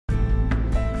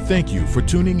Thank you for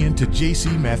tuning in to J.C.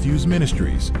 Matthews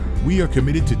Ministries. We are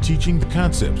committed to teaching the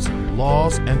concepts,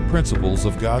 laws, and principles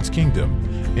of God's kingdom,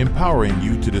 empowering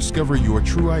you to discover your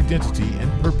true identity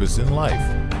and purpose in life.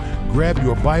 Grab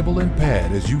your Bible and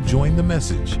pad as you join the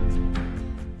message.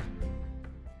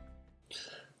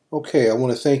 Okay, I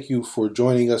want to thank you for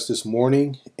joining us this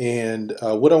morning. And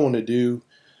what I want to do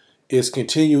is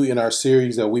continue in our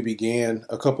series that we began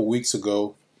a couple weeks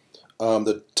ago.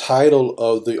 The title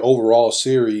of the overall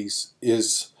series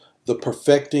is The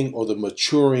Perfecting or the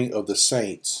Maturing of the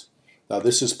Saints. Now,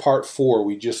 this is part 4.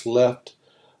 We just left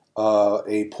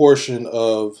a portion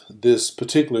of this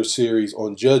particular series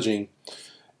on judging.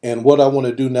 And what I want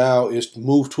to do now is to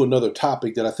move to another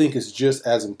topic that I think is just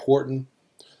as important.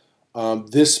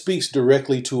 This speaks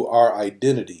directly to our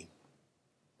identity.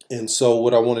 And so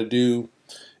what I want to do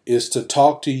is to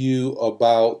talk to you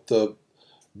about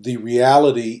the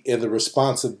reality and the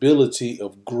responsibility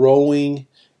of growing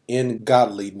in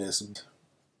godliness.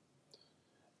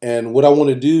 And what I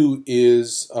want to do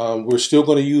is we're still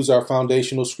going to use our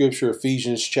foundational scripture,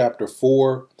 Ephesians chapter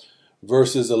 4,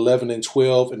 verses 11 and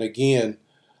 12. And again,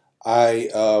 I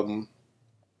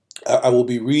will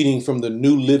be reading from the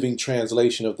New Living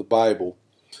Translation of the Bible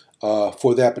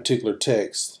for that particular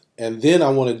text. And then I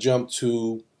want to jump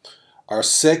to our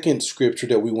second scripture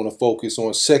that we want to focus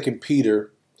on, 2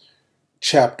 Peter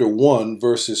chapter 1,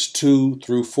 verses 2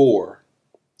 through 4.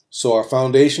 So our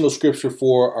foundational scripture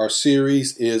for our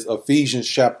series is Ephesians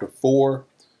chapter 4.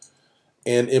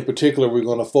 And in particular, we're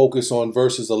going to focus on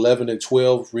verses 11 and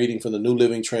 12, reading from the New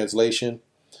Living Translation.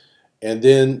 And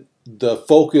then the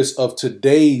focus of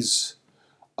today's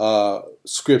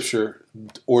scripture,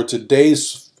 or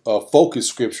today's focus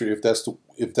scripture, if that's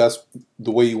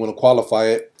the way you want to qualify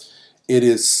it, it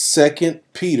is 2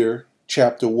 Peter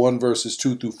chapter 1, verses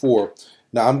 2 through 4.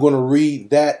 Now, I'm going to read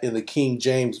that in the King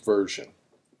James Version.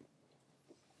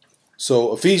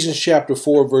 So, Ephesians chapter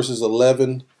 4, verses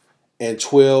 11 and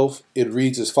 12, it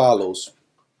reads as follows.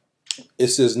 It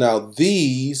says, "Now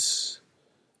these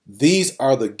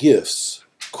are the gifts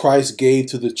Christ gave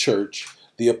to the church,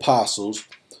 the apostles,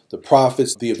 the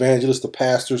prophets, the evangelists, the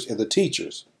pastors, and the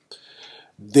teachers.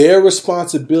 Their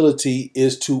responsibility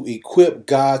is to equip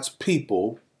God's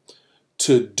people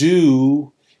to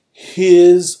do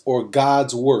His or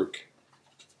God's work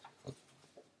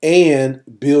and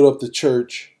build up the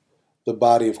church, the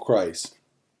body of Christ."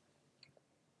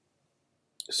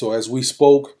 So as we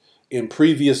spoke in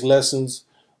previous lessons,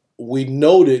 we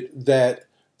noted that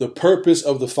the purpose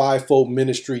of the fivefold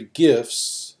ministry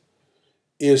gifts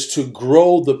is to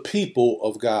grow the people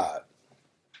of God.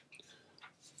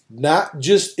 Not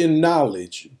just in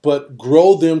knowledge, but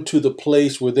grow them to the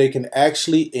place where they can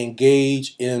actually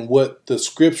engage in what the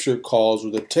scripture calls,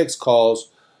 or the text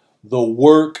calls, the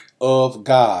work of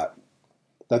God.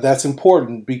 Now that's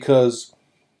important because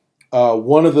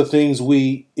one of the things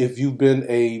if you've been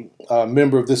a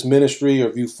member of this ministry, or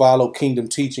if you follow kingdom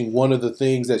teaching, one of the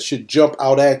things that should jump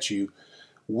out at you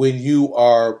when you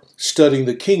are studying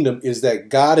the kingdom is that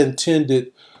God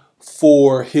intended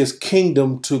for His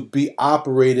kingdom to be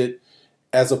operated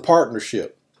as a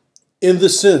partnership. In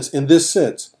this sense,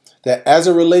 that as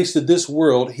it relates to this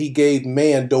world, He gave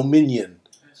man dominion.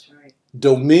 That's right.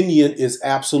 Dominion is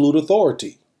absolute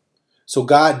authority. So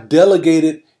God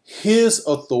delegated His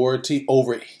authority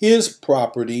over His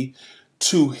property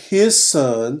to His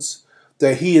sons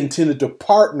that He intended to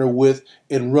partner with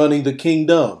in running the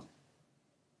kingdom.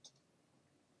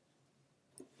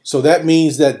 So that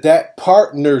means that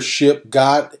partnership,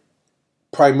 God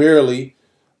primarily,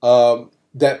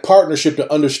 that partnership,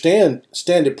 to understand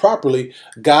it properly,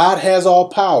 God has all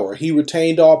power. He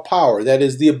retained all power. That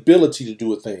is the ability to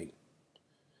do a thing.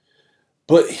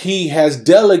 But He has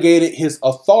delegated His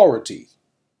authority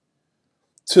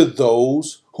to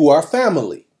those who are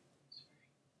family.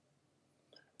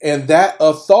 And that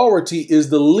authority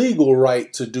is the legal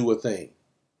right to do a thing.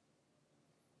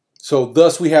 So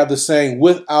thus we have the saying,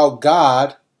 without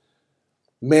God,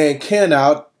 man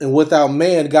cannot, and without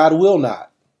man, God will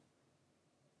not.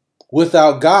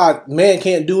 Without God, man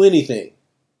can't do anything.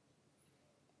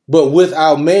 But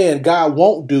without man, God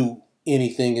won't do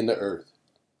anything in the earth.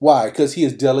 Why? Because He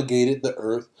has delegated the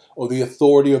earth, or the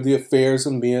authority of the affairs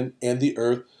of men and the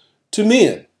earth, to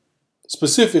men,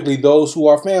 specifically those who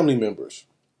are family members.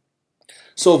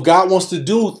 So if God wants to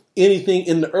do anything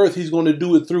in the earth, He's going to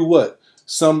do it through what?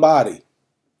 Somebody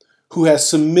who has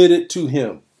submitted to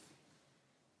Him.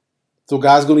 So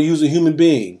God's going to use a human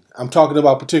being. I'm talking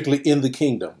about particularly in the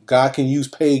kingdom. God can use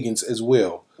pagans as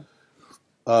well.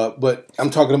 But I'm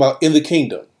talking about in the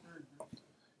kingdom.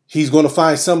 He's going to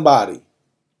find somebody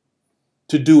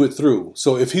to do it through.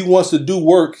 So if he wants to do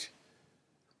work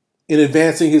in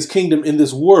advancing his kingdom in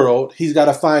this world, he's got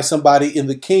to find somebody in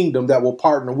the kingdom that will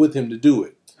partner with him to do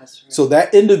it. That's right. So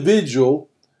that individual,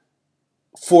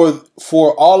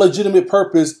 for all legitimate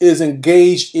purpose, is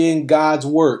engaged in God's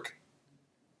work.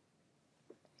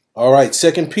 All right,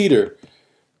 2 Peter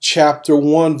chapter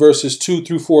 1, verses 2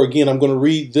 through 4. Again, I'm going to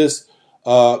read this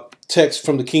text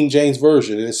from the King James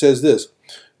Version. And it says this: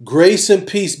 Grace and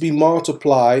peace be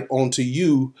multiplied unto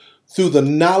you through the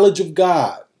knowledge of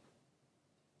God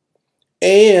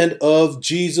and of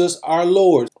Jesus our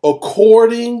Lord,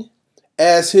 according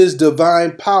as his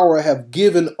divine power have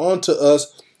given unto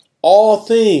us all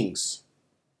things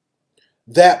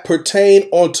that pertain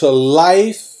unto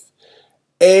life,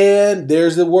 and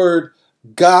there's the word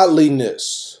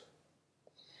godliness.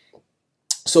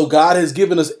 So God has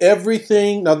given us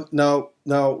everything. Now,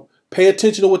 pay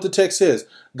attention to what the text says.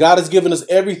 God has given us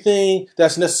everything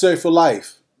that's necessary for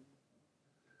life.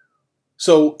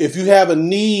 So if you have a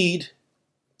need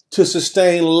to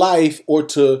sustain life or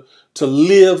to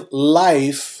live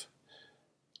life,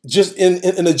 just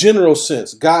in a general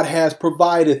sense, God has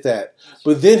provided that.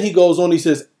 But then he goes on, he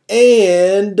says,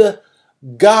 and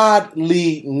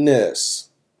godliness.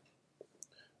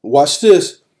 Watch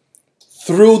this.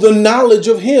 Through the knowledge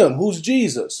of him, who's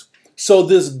Jesus. So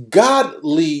this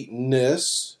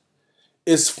godliness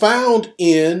is found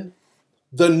in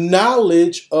the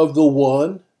knowledge of the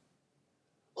one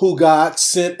who God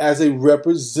sent as a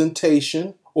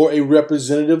representation or a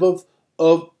representative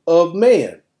of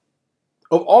man,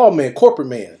 of all man, corporate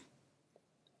man.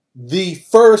 The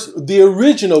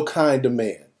original kind of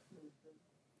man.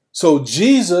 So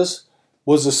Jesus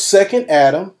was the second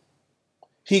Adam.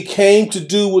 He came to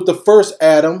do what the first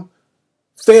Adam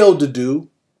failed to do.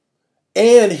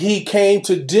 And he came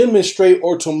to demonstrate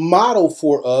or to model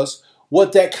for us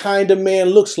what that kind of man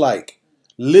looks like,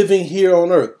 living here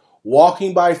on earth,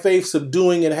 walking by faith,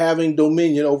 subduing and having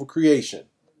dominion over creation,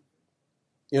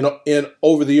 and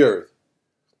over the earth.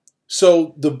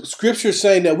 So the scripture is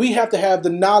saying that we have to have the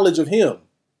knowledge of him,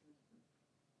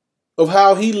 of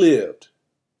how he lived,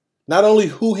 not only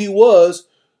who he was,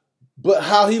 but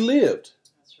how he lived.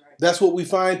 That's right. That's what we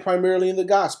find primarily in the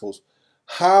Gospels.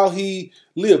 How he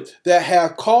lived, that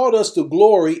have called us to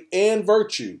glory and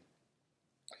virtue,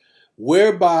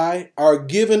 whereby are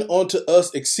given unto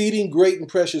us exceeding great and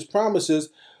precious promises,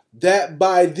 that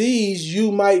by these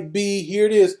you might be, here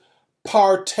it is,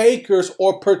 partakers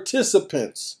or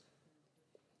participants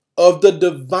of the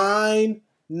divine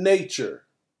nature.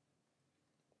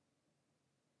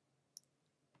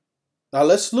 Now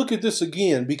let's look at this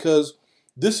again, because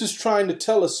this is trying to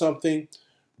tell us something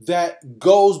that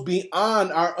goes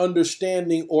beyond our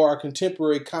understanding or our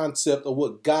contemporary concept of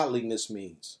what godliness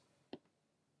means.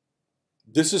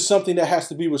 This is something that has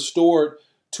to be restored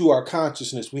to our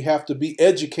consciousness. We have to be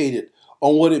educated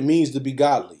on what it means to be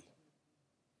godly.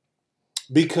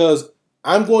 Because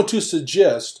I'm going to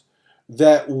suggest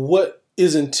that what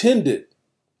is intended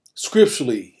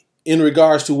scripturally in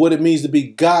regards to what it means to be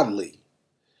godly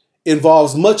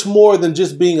involves much more than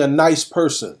just being a nice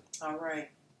person. All right.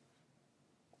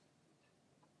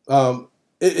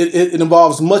 It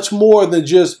involves much more than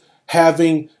just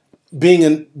being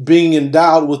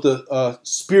endowed with the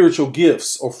spiritual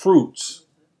gifts or fruits.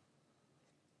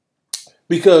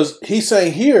 Because he's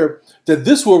saying here that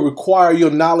this will require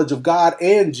your knowledge of God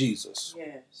and Jesus.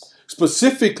 Yes.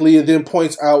 Specifically, it then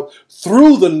points out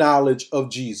through the knowledge of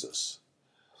Jesus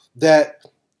that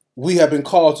we have been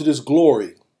called to this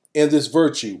glory and this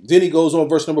virtue. Then he goes on,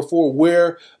 verse number 4,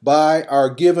 whereby are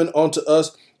given unto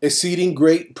us exceeding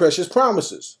great precious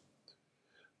promises.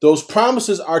 Those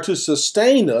promises are to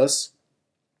sustain us,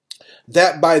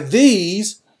 that by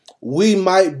these we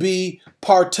might be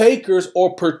partakers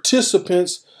or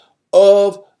participants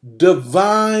of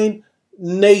divine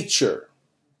nature.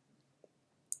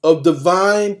 Of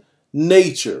divine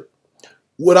nature.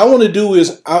 What I want to do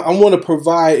is I want to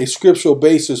provide a scriptural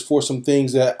basis for some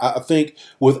things that I think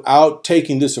without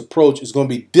taking this approach is going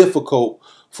to be difficult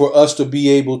for us to be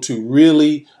able to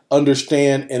really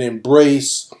understand and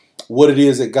embrace what it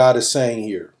is that God is saying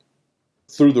here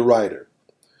through the writer.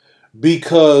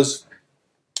 Because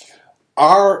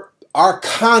our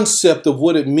concept of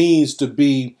what it means to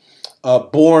be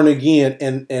born again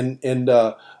and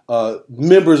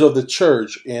members of the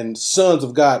church and sons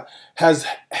of God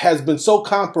has been so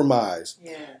compromised.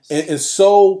 Yes.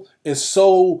 and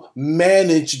so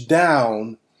managed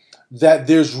down that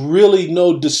there's really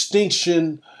no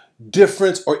distinction,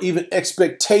 difference, or even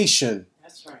expectation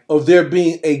That's right. of there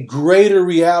being a greater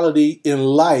reality in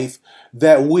life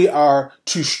that we are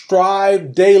to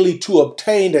strive daily to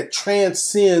obtain that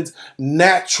transcends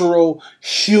natural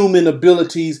human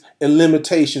abilities and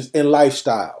limitations in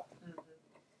lifestyle.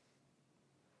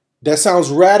 That sounds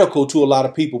radical to a lot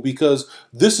of people because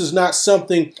this is not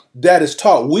something that is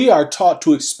taught. We are taught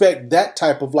to expect that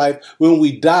type of life when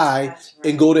we die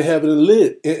and go to heaven and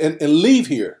live and leave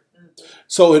here.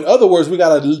 So in other words, we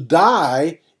got to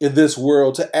die in this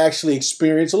world to actually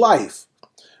experience life.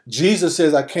 Jesus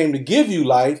says, I came to give you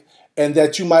life and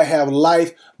that you might have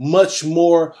life much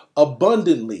more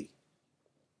abundantly.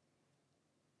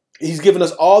 He's given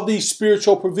us all these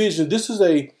spiritual provisions.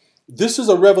 This is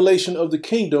a revelation of the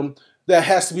kingdom that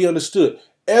has to be understood.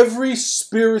 Every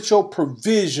spiritual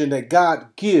provision that God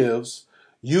gives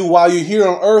you while you're here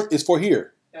on earth is for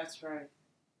here. That's right.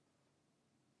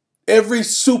 Every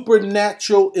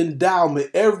supernatural endowment,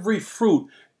 every fruit,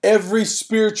 every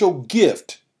spiritual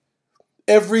gift,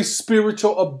 every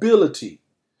spiritual ability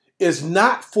is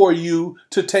not for you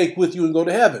to take with you and go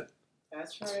to heaven.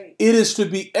 That's right. It is to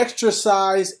be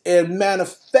exercised and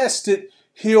manifested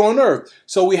here on earth.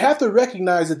 So we have to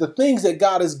recognize that the things that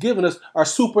God has given us are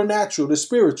supernatural, they're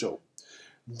spiritual.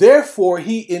 Therefore,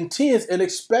 he intends and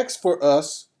expects for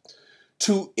us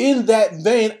to, in that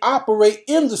vein, operate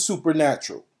in the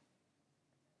supernatural.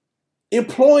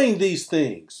 Employing these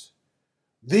things,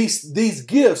 these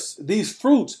gifts, these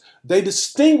fruits, they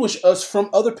distinguish us from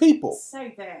other people.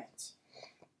 Say that.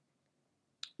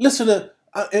 Listen to,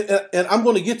 and I'm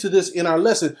going to get to this in our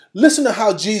lesson. Listen to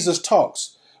how Jesus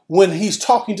talks when he's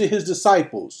talking to his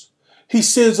disciples. He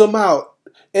sends them out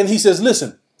and he says,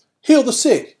 listen, heal the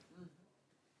sick.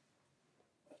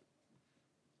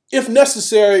 If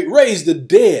necessary, raise the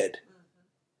dead.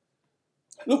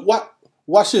 Look,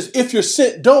 watch this. If you're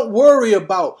sent, don't worry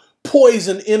about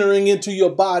poison entering into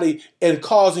your body and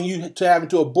causing you to having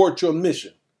to abort your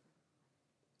mission.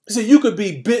 He said, you could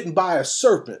be bitten by a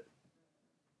serpent.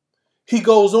 He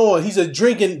goes on. He said,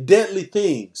 drinking deadly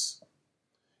things.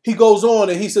 He goes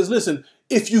on and he says, listen,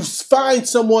 if you find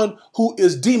someone who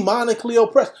is demonically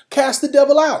oppressed, cast the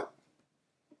devil out.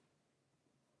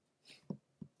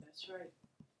 That's right.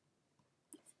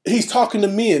 He's talking to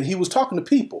men. He was talking to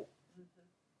people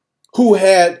who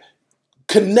had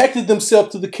connected themselves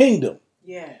to the kingdom.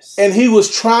 Yes. And he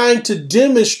was trying to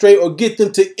demonstrate or get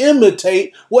them to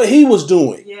imitate what he was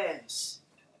doing. Yes.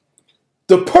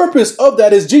 The purpose of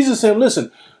that is Jesus saying,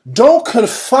 listen, don't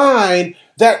confine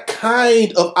that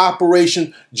kind of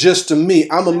operation just to me.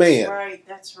 I'm a man. That's right.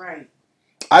 That's right.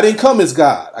 I didn't come as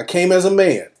God. I came as a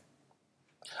man.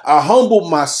 I humbled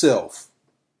myself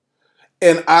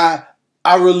and I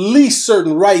released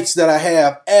certain rights that I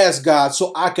have as God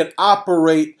so I could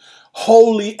operate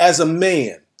wholly as a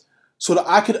man, so that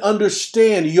I could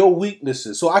understand your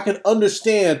weaknesses, so I can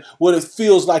understand what it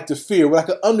feels like to fear, what I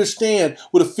can understand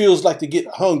what it feels like to get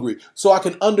hungry, so I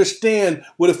can understand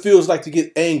what it feels like to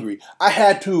get angry. I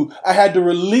had to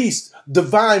release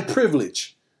divine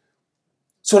privilege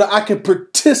so that I can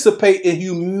participate in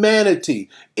humanity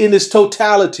in its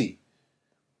totality.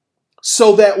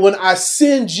 So that when I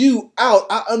send you out,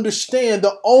 I understand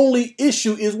the only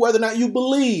issue is whether or not you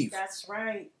believe. That's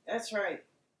right. That's right.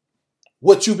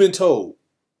 What you've been told.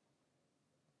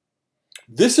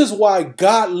 This is why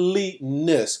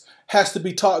godliness has to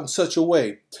be taught in such a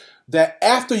way that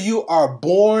after you are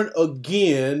born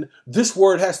again, this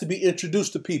word has to be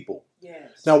introduced to people.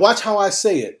 Yes. Now watch how I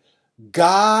say it.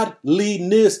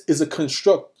 Godliness is a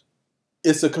construction.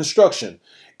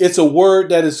 It's a word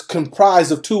that is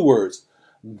comprised of two words.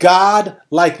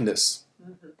 Godlikeness.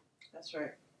 That's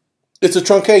right. It's a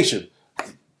truncation.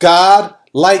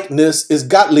 Godlikeness is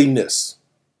godliness.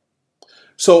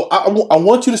 So I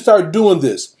want you to start doing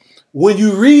this. When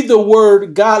you read the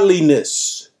word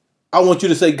godliness, I want you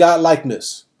to say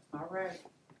godlikeness. All right.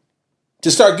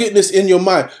 To start getting this in your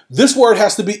mind. This word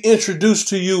has to be introduced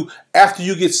to you after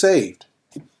you get saved.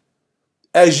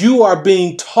 As you are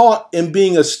being taught and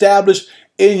being established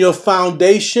in your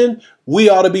foundation, we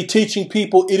ought to be teaching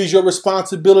people it is your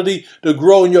responsibility to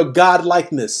grow in your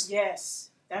godlikeness. Yes,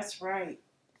 that's right.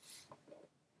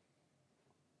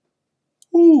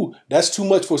 Ooh, that's too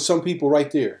much for some people right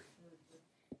there.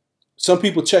 Some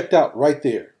people checked out right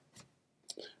there.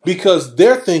 Because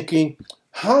they're thinking,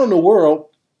 how in the world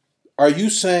are you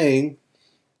saying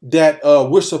that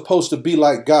we're supposed to be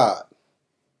like God?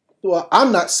 Well,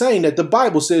 I'm not saying that. The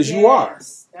Bible says you are.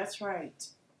 That's right.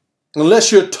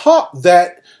 Unless you're taught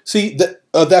that, see,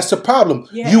 that's the problem.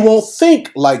 Yes. You won't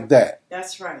think like that.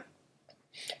 That's right.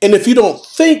 And if you don't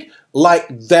think like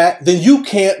that, then you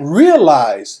can't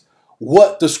realize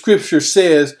what the scripture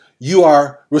says you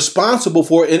are responsible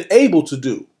for and able to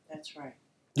do. That's right.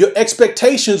 Your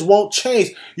expectations won't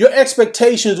change. Your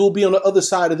expectations will be on the other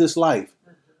side of this life.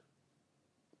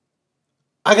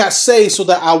 I got saved so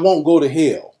that I won't go to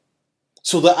hell,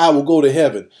 so that I will go to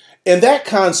heaven. And that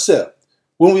concept,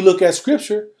 when we look at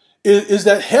scripture, is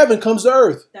that heaven comes to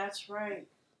earth. That's right.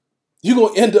 You're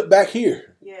going to end up back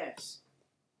here. Yes.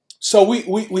 So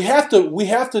we have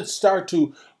to start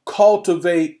to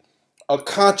cultivate a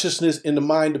consciousness in the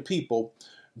mind of people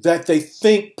that they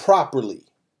think properly.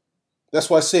 That's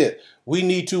why I said we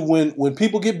need to, when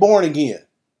people get born again,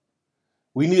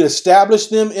 we need to establish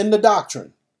them in the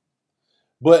doctrine.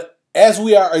 But as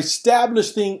we are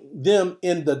establishing them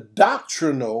in the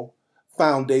doctrinal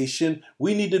foundation,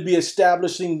 we need to be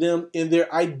establishing them in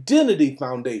their identity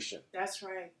foundation. That's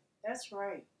right. That's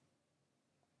right.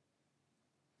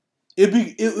 It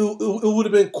would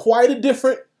have been quite a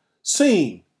different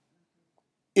scene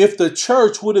if the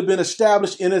church would have been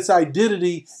established in its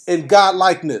identity and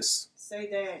godlikeness. Say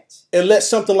that. And let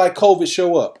something like COVID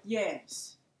show up.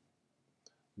 Yes.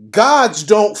 Gods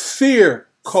don't fear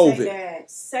COVID. Say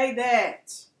that. Say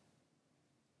that.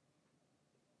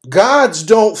 Gods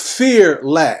don't fear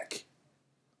lack.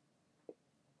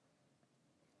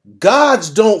 Gods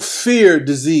don't fear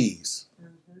disease.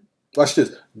 Mm-hmm. Watch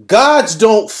this. Gods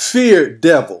don't fear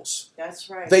devils. That's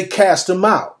right. They cast them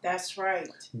out. That's right.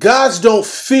 Gods don't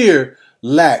fear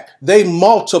lack. They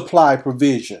multiply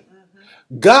provision.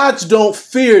 Mm-hmm. Gods don't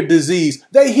fear disease.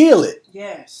 They heal it.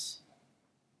 Yes.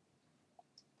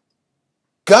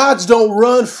 Gods don't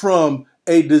run from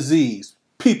a disease.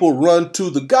 People run to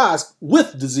the gods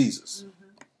with diseases.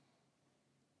 Mm-hmm.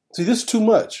 See, this is too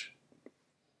much.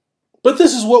 But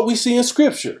this is what we see in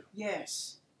scripture.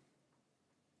 Yes.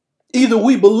 Either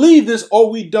we believe this or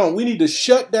we don't. We need to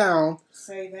shut down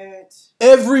Say that.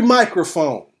 every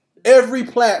microphone, every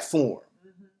platform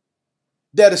Mm-hmm.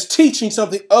 that is teaching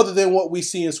something other than what we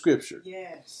see in scripture.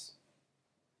 Yes.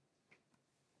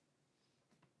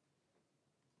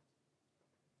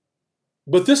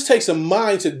 But this takes a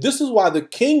mindset. This is why the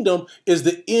kingdom is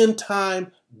the end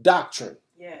time doctrine.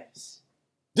 Yes.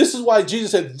 This is why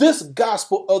Jesus said this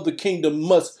gospel of the kingdom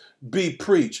must be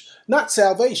preached, not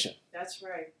salvation. That's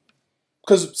right.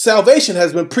 Because salvation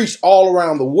has been preached all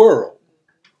around the world.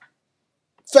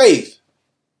 Faith.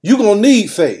 You're going to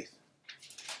need faith.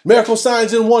 Miracle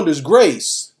signs and wonders,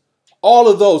 grace. All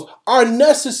of those are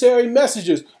necessary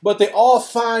messages, but they all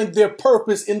find their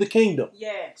purpose in the kingdom.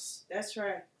 Yes. That's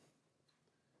right.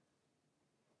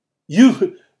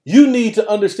 You need to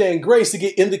understand grace to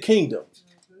get in the kingdom.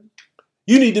 Mm-hmm.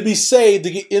 You need to be saved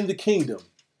to get in the kingdom.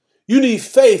 You need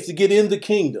faith to get in the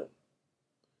kingdom.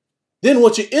 Then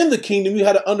once you're in the kingdom, you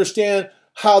have to understand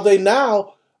how they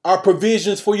now are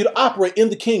provisions for you to operate in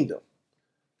the kingdom.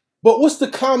 But what's the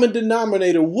common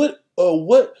denominator? What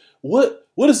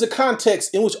is the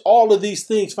context in which all of these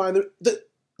things find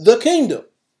the kingdom?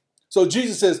 So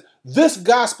Jesus says, this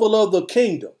gospel of the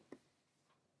kingdom,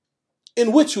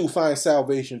 in which you find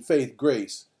salvation, faith,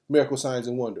 grace, miracle signs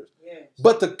and wonders. Yes.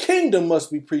 But the kingdom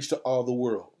must be preached to all the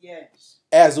world. Yes.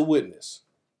 As a witness.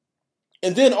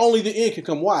 And then only the end can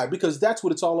come. Why? Because that's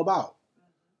what it's all about.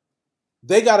 Mm-hmm.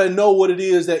 They got to know what it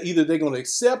is that either they're going to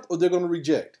accept or they're going to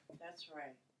reject. That's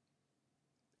right.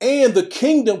 And the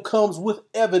kingdom comes with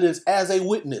evidence as a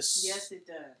witness. Yes, it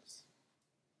does.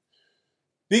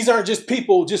 These aren't just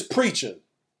people just preaching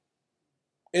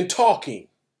and talking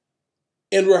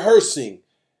and rehearsing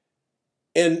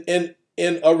and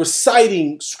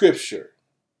reciting scripture.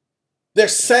 They're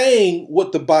saying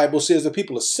what the Bible says, and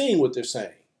people are seeing what they're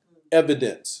saying.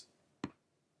 Evidence.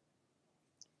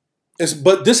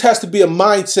 But this has to be a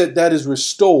mindset that is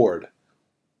restored.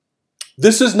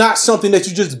 This is not something that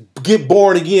you just get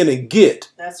born again and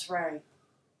get. That's right.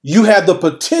 You have the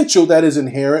potential that is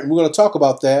inherent, and we're going to talk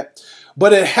about that,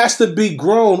 but it has to be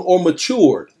grown or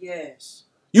matured. Yes.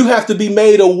 You have to be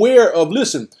made aware of,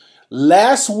 listen,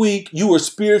 last week you were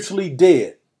spiritually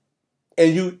dead,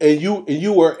 and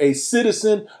you were a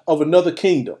citizen of another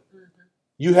kingdom.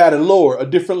 You had a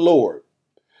different Lord.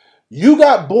 You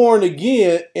got born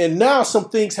again, and now some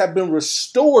things have been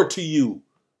restored to you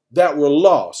that were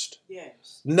lost.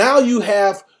 Yes. Now you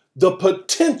have the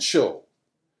potential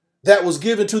that was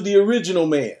given to the original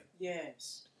man.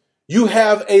 Yes. You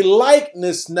have a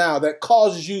likeness now that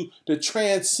causes you to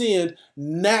transcend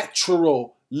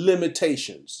natural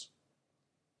limitations.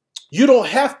 You don't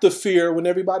have to fear when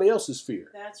everybody else's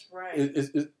fear. That's right.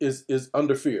 Is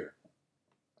under fear.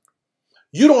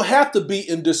 You don't have to be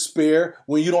in despair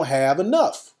when you don't have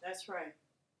enough. That's right.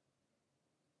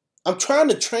 I'm trying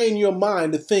to train your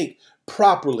mind to think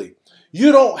properly.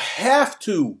 You don't have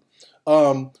to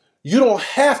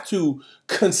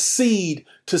concede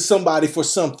to somebody for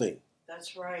something.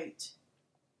 That's right.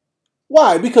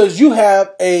 Why? Because you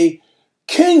have a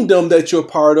kingdom that you're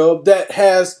part of that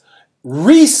has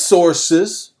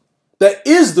resources, that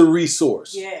is the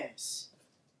resource. Yes.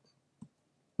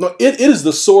 No, it is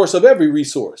the source of every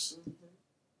resource.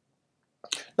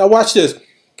 Now watch this.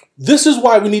 This is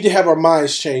why we need to have our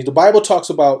minds changed. The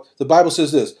Bible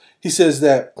says this. He says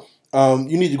that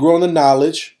you need to grow in the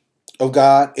knowledge of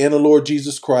God and the Lord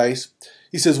Jesus Christ.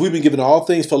 He says we've been given all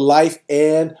things for life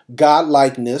and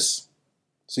godlikeness.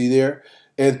 See there?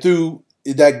 And through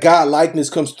that godlikeness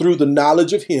comes through the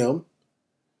knowledge of him,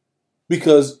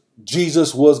 because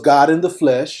Jesus was God in the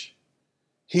flesh.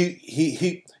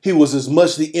 He was as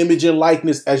much the image and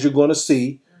likeness as you're going to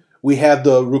see. We have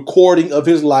the recording of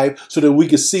his life so that we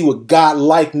can see what God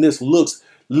likeness looks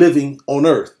living on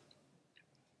earth.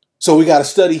 So we got to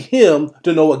study him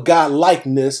to know what God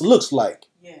likeness looks like.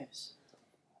 Yes.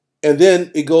 And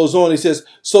then it goes on. He says,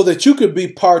 so that you could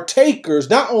be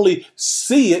partakers, not only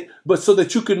see it, but so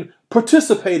that you can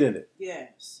participate in it.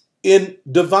 Yes. In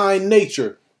divine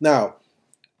nature. Now,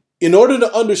 in order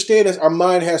to understand this, our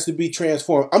mind has to be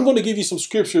transformed. I'm going to give you some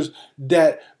scriptures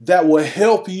that will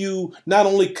help you not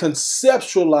only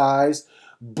conceptualize,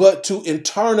 but to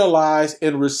internalize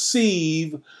and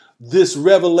receive this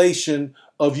revelation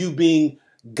of you being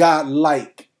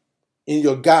God-like in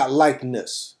your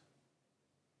God-likeness.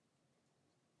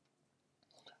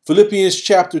 Philippians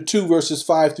chapter 2, verses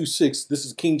 5 through 6. This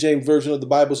is the King James Version of the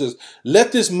Bible. Says,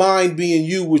 let this mind be in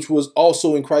you, which was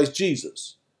also in Christ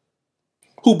Jesus,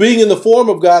 who being in the form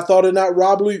of God thought it not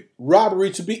robbery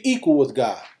to be equal with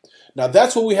God. Now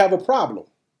that's where we have a problem.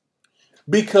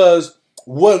 Because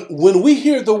when we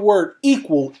hear the word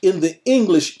equal in the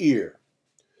English ear,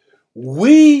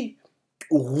 we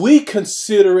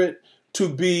consider it to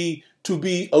be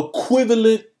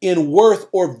equivalent in worth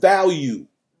or value,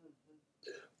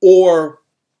 or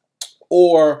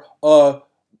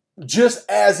just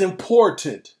as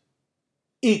important,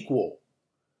 equal.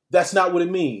 That's not what it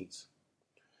means.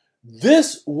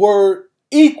 This word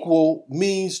equal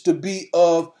means to be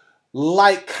of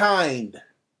like kind.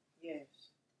 Yes.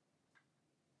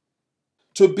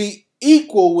 To be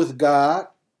equal with God,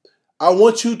 I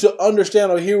want you to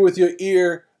understand or hear with your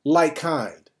ear, like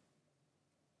kind.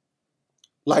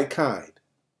 Like kind.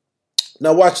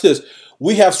 Now watch this.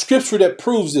 We have scripture that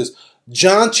proves this.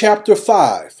 John chapter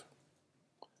 5,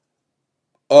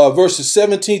 verses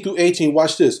 17 through 18.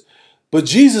 Watch this. But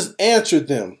Jesus answered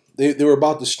them. They were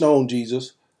about to stone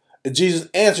Jesus. And Jesus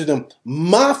answered them,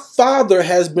 my Father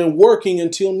has been working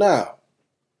until now,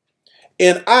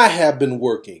 and I have been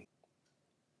working.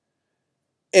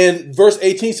 And verse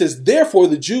 18 says, therefore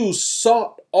the Jews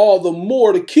sought all the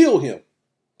more to kill him,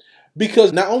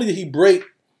 because not only did he break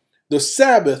the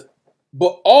Sabbath,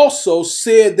 but also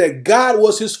said that God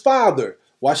was his Father.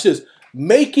 Watch this.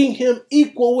 Making him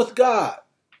equal with God.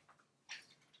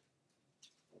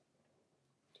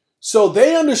 So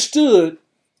they understood,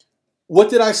 what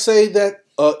did I say that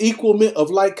equalment of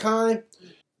like kind?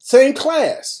 Same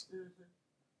class.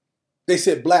 They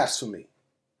said blasphemy.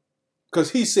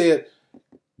 Because he said,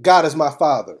 God is my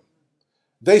Father.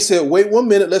 They said, wait 1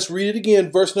 minute, let's read it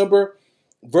again. Verse number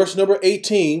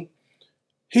 18.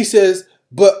 He says,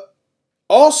 but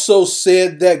also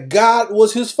said that God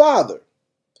was his Father,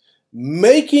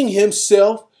 making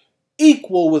himself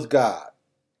equal with God.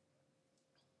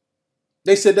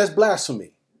 They said that's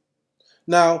blasphemy.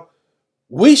 Now,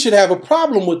 we should have a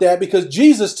problem with that, because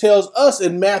Jesus tells us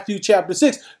in Matthew chapter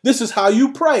 6, this is how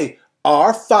you pray.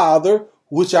 Our Father,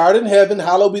 which art in heaven,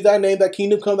 hallowed be thy name, thy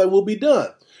kingdom come, thy will be done.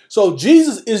 So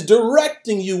Jesus is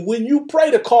directing you when you pray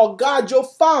to call God your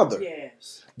Father.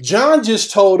 Yes. John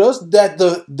just told us that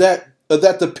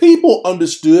the people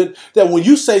understood that when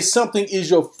you say something is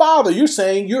your Father, you're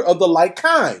saying you're of the like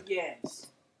kind. Yes.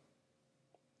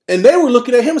 And they were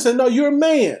looking at him and saying, no, you're a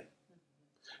man.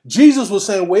 Jesus was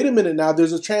saying, wait a minute now,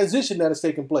 there's a transition that has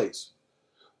taken place.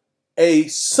 A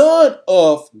son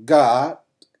of God,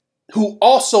 who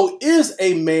also is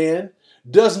a man,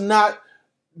 does not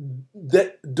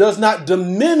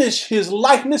diminish his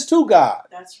likeness to God.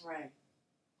 That's right.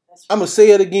 That's right. I'm gonna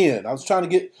say it again. I was trying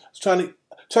to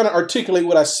articulate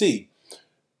what I see.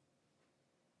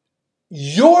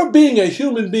 Your being a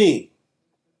human being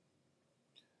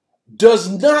does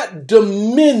not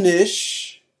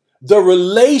diminish the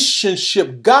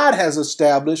relationship God has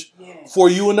established for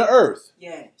you in the earth.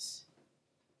 Yes.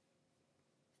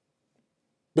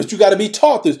 But you got to be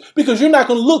taught this, because you're not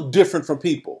going to look different from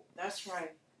people. That's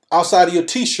right. Outside of your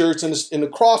t-shirts and the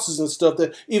crosses and stuff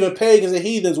that even pagans and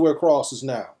heathens wear crosses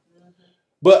now.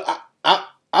 But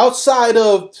outside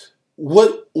of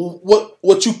what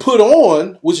you put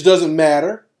on, which doesn't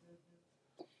matter,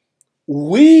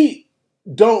 we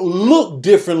don't look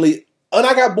differently. When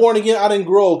I got born again, I didn't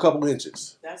grow a couple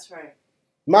inches. That's right.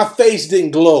 My face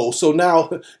didn't glow. So now,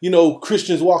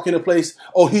 Christians walk in a place,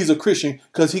 oh, he's a Christian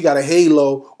because he got a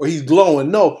halo or he's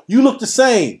glowing. No, you look the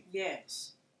same.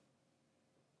 Yes.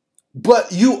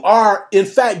 But you are, in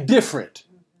fact, different.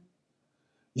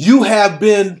 You have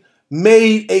been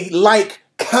made a like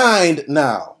kind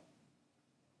now.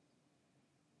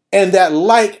 And that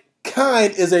like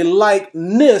kind is a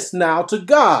likeness now to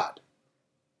God.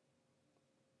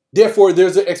 Therefore,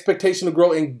 there's an expectation to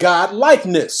grow in God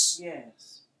likeness.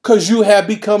 Yes. Because you have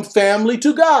become family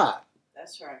to God.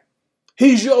 That's right.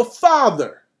 He's your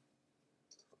father.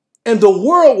 And the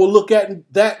world will look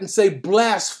at that and say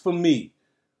blasphemy.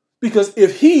 Because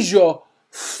if he's your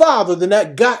father,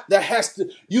 then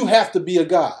you have to be a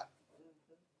God.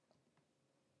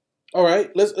 All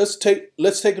right, let's take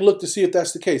a look to see if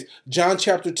that's the case. John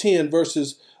chapter 10,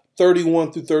 verses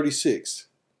 31 through 36.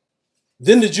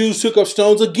 Then the Jews took up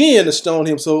stones again to stone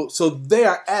him. So they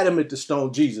are adamant to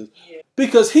stone Jesus. Yeah.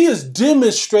 Because he is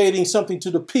demonstrating something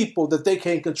to the people that they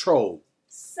can't control.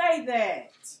 Say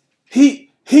that.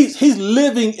 He's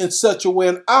living in such a way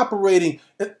and operating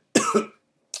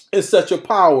in such a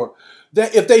power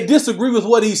that if they disagree with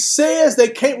what he says, they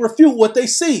can't refute what they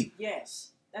see.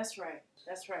 Yes, that's right.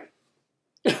 That's right.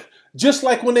 Just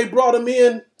like when they brought him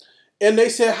in and they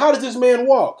said, how does this man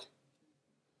walk?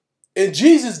 And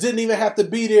Jesus didn't even have to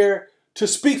be there to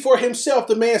speak for himself.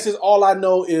 The man says, all I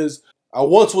know is I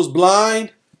once was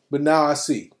blind, but now I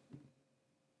see.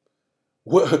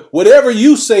 Whatever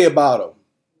you say about him,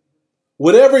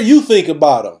 whatever you think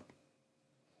about him,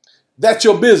 that's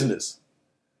your business.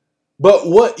 But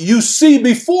what you see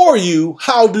before you,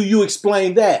 how do you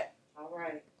explain that? All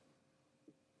right.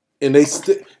 And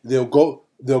they'll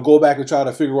go back and try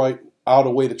to figure out a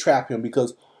way to trap him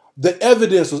because the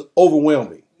evidence was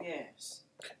overwhelming. Yes.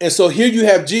 And so here you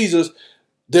have Jesus.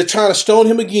 They're trying to stone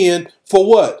him again for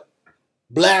what?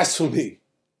 Blasphemy.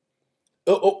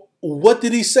 What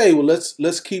did he say? Well,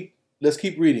 let's keep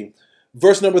reading.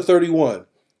 Verse number 31.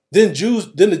 Then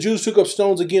the Jews took up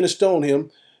stones again to stone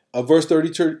him. Verse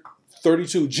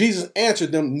 32. Jesus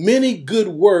answered them, many good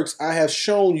works I have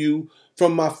shown you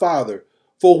from my Father.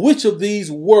 For which of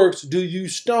these works do you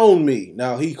stone me?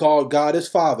 Now he called God his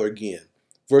Father again.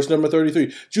 Verse number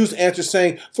 33. Jews answered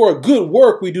saying, for a good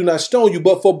work we do not stone you,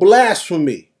 but for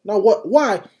blasphemy. Now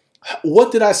why?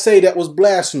 What did I say that was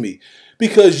blasphemy?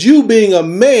 Because you being a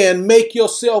man make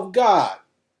yourself God.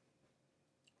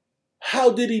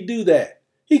 How did he do that?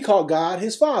 He called God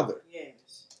his Father.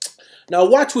 Yes. Now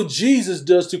watch what Jesus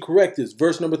does to correct this.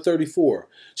 Verse number 34.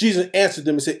 Jesus answered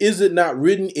them and said, is it not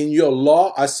written in your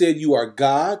law, I said you are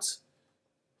gods?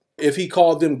 If he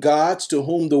called them gods to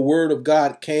whom the word of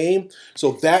God came.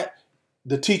 So that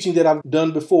the teaching that I've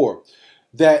done before,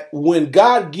 that when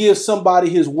God gives somebody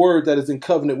his word that is in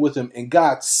covenant with him and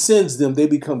God sends them, they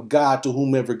become God to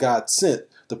whomever God sent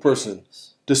the person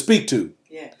to speak to.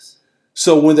 Yes.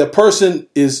 So when that person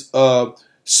is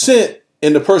sent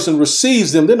and the person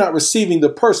receives them, they're not receiving the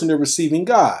person, they're receiving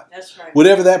God. That's right.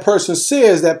 Whatever that person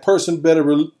says, that person better,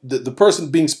 the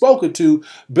person being spoken to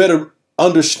better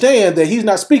understand that he's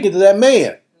not speaking to that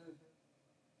man.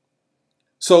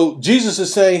 So Jesus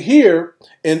is saying here,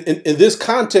 in this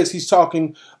context, he's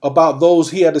talking about those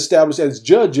he had established as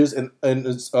judges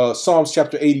in Psalms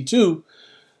chapter 82.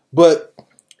 But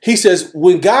he says,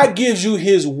 when God gives you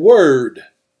his word,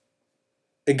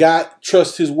 and God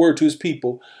trusts his word to his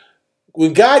people,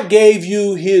 when God gave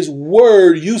you his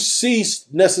word, you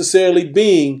ceased necessarily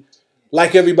being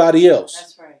like everybody else.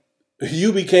 That's right.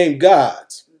 You became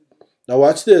gods. Now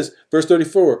watch this, verse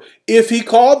 34. If he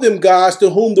called them gods to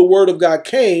whom the word of God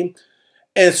came,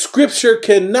 and scripture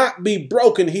cannot be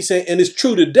broken, he's saying, and it's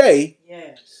true today.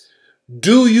 Yes.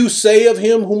 Do you say of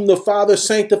him whom the Father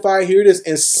sanctified, here it is,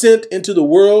 and sent into the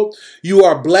world, you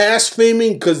are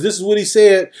blaspheming? Because this is what he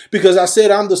said, because I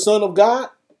said I'm the Son of God.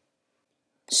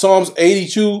 Psalms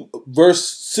 82, verse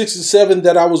 6 and 7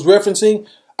 that I was referencing,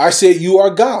 I said you are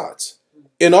gods,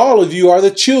 and all of you are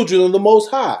the children of the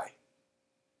Most High.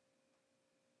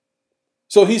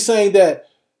 So he's saying that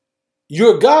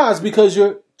you're gods because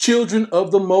you're children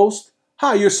of the Most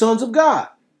High. You're sons of God.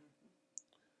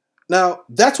 Now,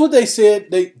 that's what they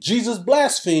said Jesus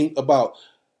blasphemed about.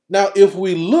 Now, if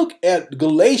we look at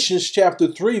Galatians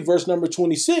chapter 3, verse number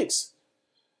 26,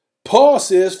 Paul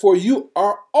says, for you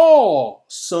are all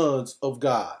sons of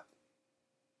God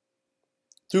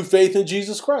through faith in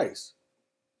Jesus Christ.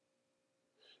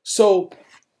 So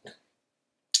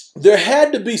there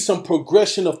had to be some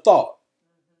progression of thought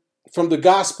from the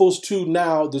Gospels to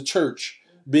now the church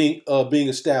being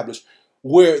established,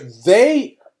 where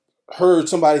they heard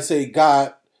somebody say,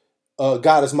 God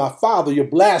is my father, you're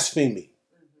blaspheming.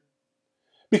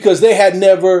 Because they had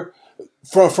never,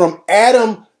 from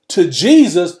Adam to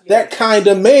Jesus, that kind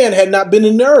of man had not been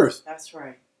in the earth. That's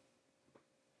right.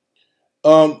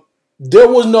 There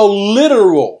was no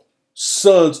literal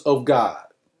sons of God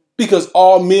because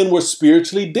all men were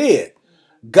spiritually dead.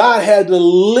 God had to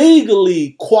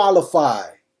legally qualify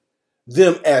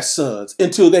them as sons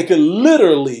until they could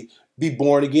literally be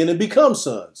born again and become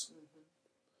sons.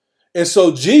 And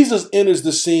so Jesus enters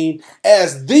the scene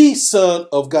as the Son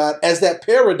of God, as that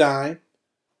paradigm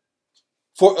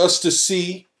for us to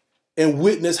see and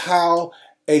witness how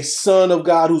a son of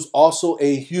God who's also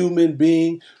a human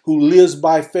being who lives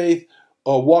by faith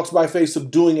or walks by faith,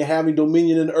 subduing and having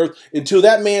dominion in the earth. Until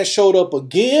that man showed up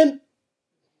again,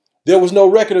 there was no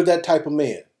record of that type of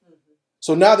man.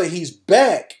 So now that he's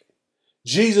back,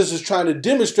 Jesus is trying to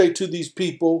demonstrate to these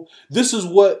people, this is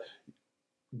what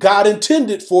God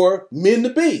intended for men to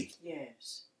be.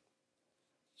 Yes.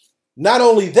 Not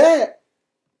only that,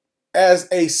 as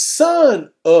a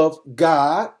son of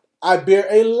God, I bear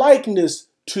a likeness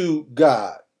to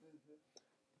God.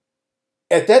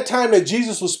 At that time that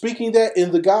Jesus was speaking that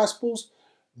in the Gospels,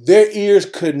 their ears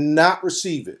could not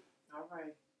receive it. All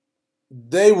right.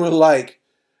 They were like,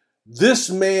 this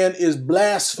man is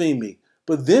blaspheming.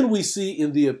 But then we see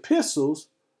in the epistles,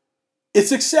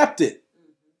 it's accepted.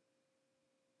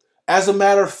 As a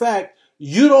matter of fact,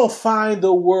 you don't find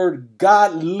the word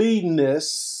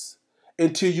godliness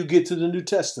until you get to the New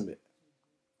Testament.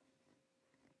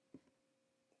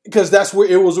 Because that's where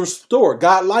it was restored.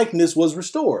 Godlikeness was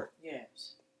restored.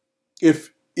 Yes.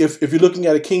 If you're looking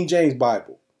at a King James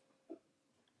Bible.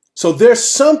 So there's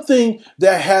something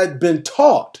that had been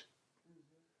taught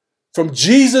from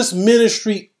Jesus'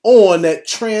 ministry on that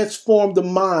transformed the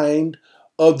mind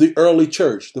of the early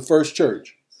church, the first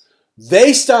church.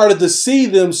 They started to see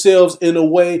themselves in a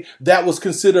way that was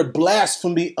considered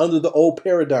blasphemy under the old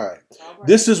paradigm. Right.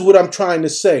 This is what I'm trying to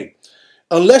say.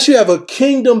 Unless you have a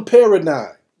kingdom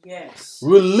paradigm, yes,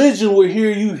 religion will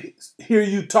hear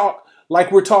you talk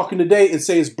like we're talking today and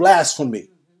say it's blasphemy.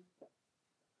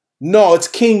 No, it's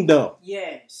kingdom.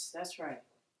 Yes, that's right.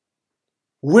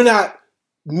 We're not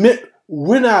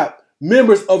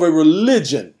members of a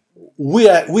religion. We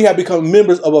have become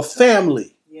members of a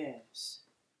family. Yes.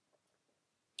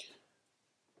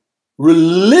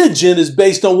 Religion is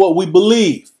based on what we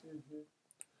believe.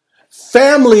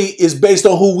 Family is based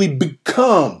on who we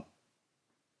become.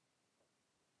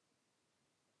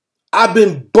 I've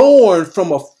been born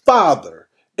from a father,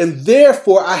 and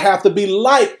therefore I have to be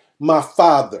like my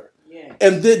father. Yes.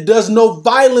 And that does no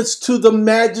violence to the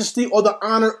majesty or the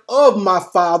honor of my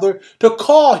father to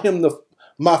call him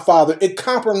my father. It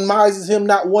compromises him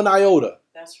not one iota.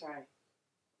 That's right.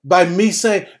 By me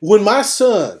saying, when my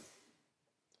son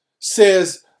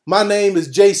says, my name is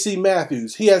J.C.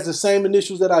 Matthews, he has the same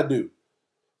initials that I do.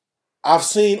 I've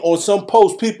seen on some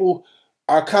posts, people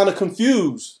are kind of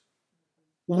confused.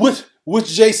 Which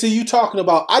JC you talking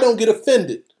about? I don't get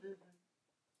offended.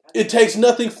 It takes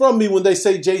nothing from me when they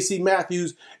say JC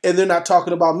Matthews and they're not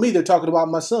talking about me. They're talking about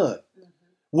my son.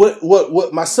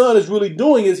 What my son is really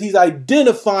doing is he's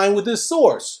identifying with his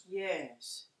source.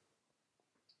 Yes.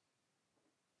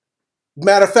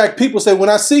 Matter of fact, people say, when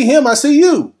I see him, I see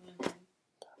you.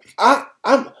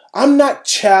 I'm not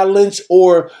challenged,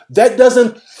 or that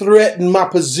doesn't threaten my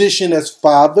position as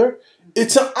father.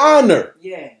 It's an honor.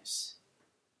 Yes.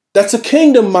 That's a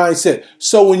kingdom mindset.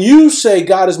 So when you say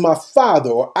God is my father,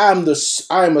 or I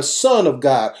am a son of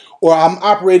God, or I'm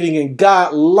operating in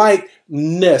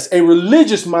God-likeness, a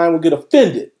religious mind will get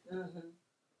offended.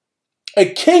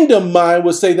 A kingdom mind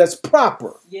will say that's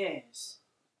proper. Yes.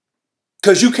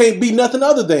 Because you can't be nothing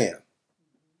other than.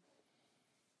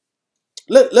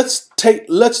 Let's take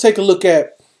a look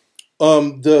at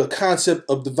the concept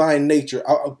of divine nature,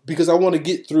 because I want to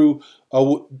get through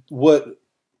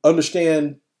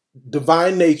understand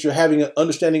divine nature, having an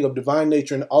understanding of divine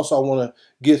nature, and also I want to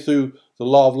get through the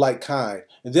law of like kind.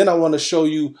 And then I want to show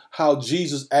you how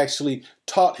Jesus actually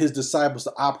taught his disciples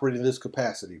to operate in this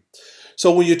capacity.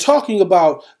 So when you're talking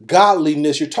about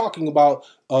godliness, you're talking about,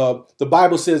 the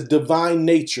Bible says divine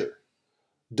nature.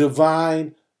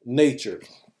 Divine nature.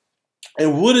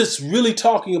 And what it's really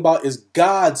talking about is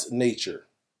God's nature.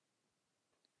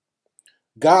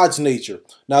 God's nature.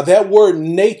 Now that word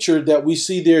nature that we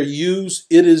see there used,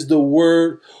 it is the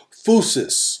word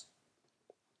phusis.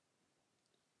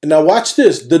 Now watch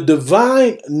this. The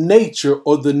divine nature,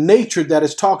 or the nature that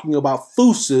is talking about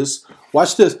phusis,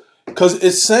 watch this, because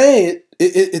it's saying,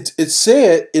 it's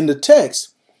said in the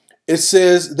text, it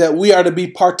says that we are to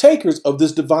be partakers of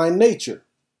this divine nature.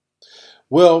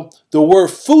 Well, the word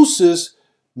phusis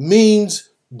means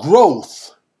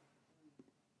growth.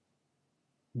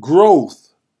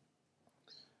 Growth.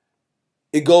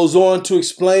 It goes on to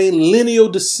explain lineal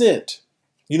descent.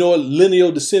 You know what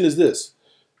lineal descent is this?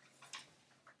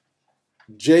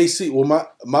 JC, well,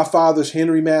 my father's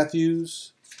Henry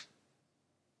Matthews.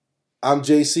 I'm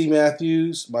JC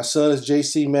Matthews. My son is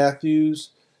JC Matthews.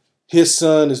 His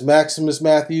son is Maximus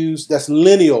Matthews. That's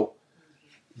lineal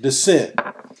descent.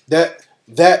 That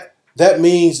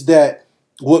means that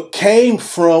what came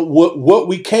from what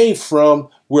we came from,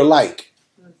 we're like.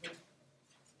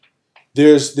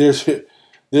 There's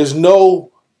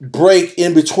no break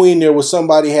in between there where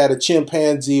somebody had a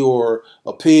chimpanzee or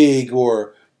a pig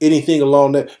or anything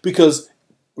along that, because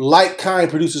like kind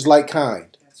produces like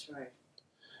kind. That's right.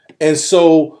 And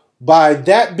so by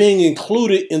that being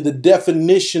included in the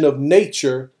definition of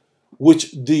nature,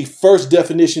 which the first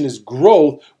definition is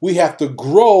growth, we have to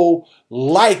grow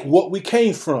like what we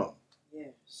came from.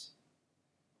 Yes.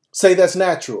 Say that's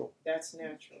natural. That's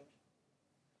natural.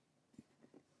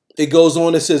 It goes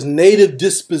on, it says native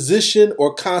disposition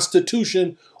or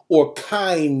constitution or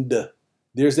kind.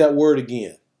 There's that word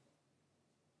again.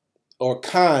 Or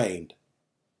kind.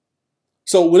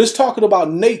 So when it's talking about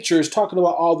nature, it's talking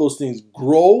about all those things.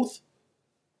 Growth,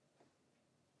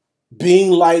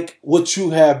 being like what you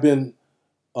have been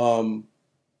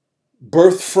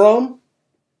birthed from,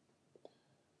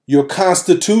 your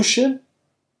constitution,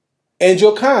 and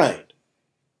your kind.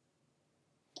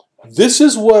 This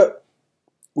is what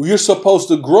you're supposed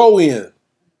to grow in.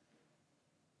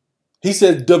 He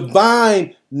said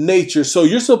divine nature. So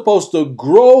you're supposed to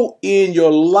grow in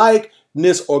your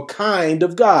likeness or kind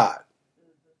of God.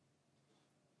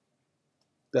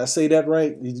 Did I say that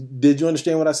right? Did you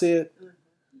understand what I said?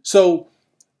 So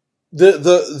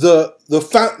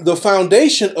the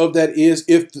foundation of that is,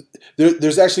 if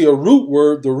there's actually a root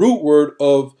word. The root word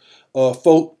of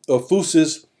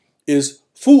phusis is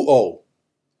phuo.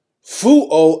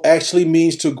 Phuo actually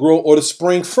means to grow or to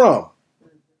spring from.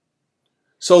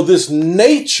 So this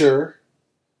nature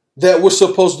that we're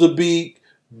supposed to be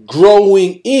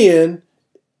growing in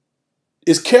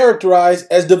is characterized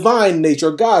as divine nature,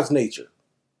 or God's nature.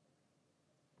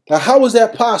 Now, how is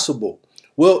that possible?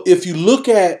 Well, if you look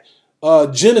at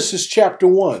Genesis chapter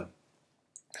 1,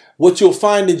 what you'll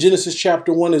find in Genesis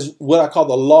chapter 1 is what I call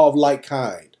the law of like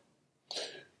kind.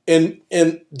 And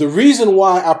the reason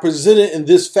why I present it in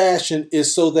this fashion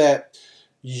is so that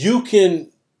you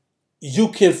can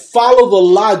follow the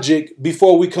logic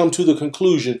before we come to the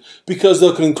conclusion, because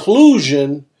the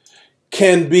conclusion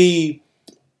can be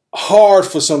hard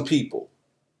for some people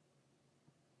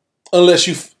unless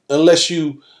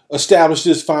you establish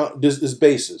this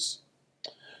basis.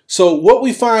 So what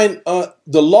we find,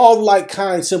 the law of like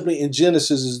kind simply in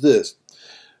Genesis is this: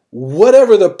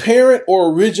 whatever the parent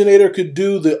or originator could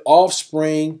do, the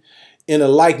offspring in a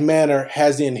like manner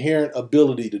has the inherent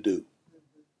ability to do.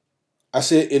 I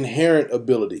said inherent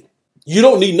ability. You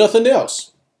don't need nothing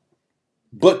else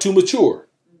but to mature.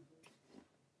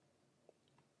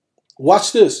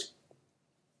 Watch this.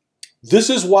 This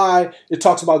is why it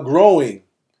talks about growing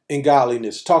in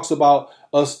godliness. It talks about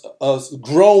us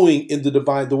growing in the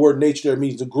divine. The word nature there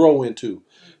means to grow into.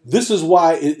 This is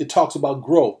why it talks about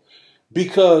growth.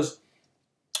 Because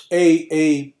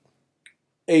a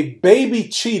baby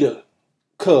cheetah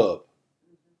cub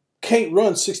can't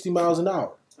run 60 miles an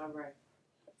hour. All right.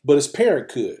 But its parent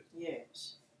could.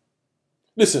 Yes.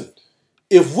 Listen,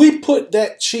 if we put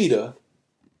that cheetah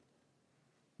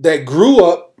that grew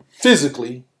up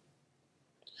physically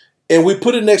and we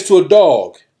put it next to a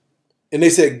dog and they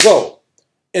said, go,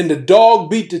 and the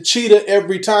dog beat the cheetah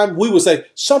every time, we would say,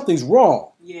 something's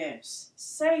wrong. Yes.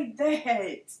 Say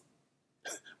that.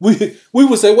 We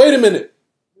would say, wait a minute.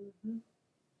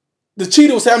 The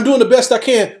cheetah would say, I'm doing the best I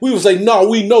can. We would say, no,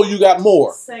 we know you got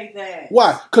more. Say that.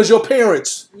 Why? Because your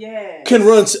parents Yes. can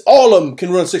run, all of them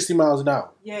can run 60 miles an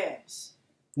hour. Yes.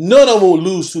 None of them will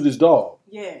lose to this dog.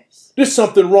 Yes. There's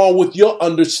something wrong with your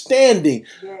understanding,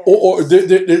 Yes. or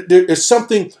there's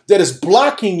something that is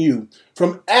blocking you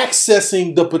from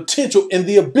accessing the potential and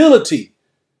the ability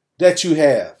that you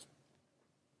have.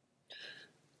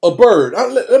 A bird.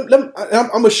 I'm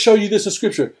going to show you this in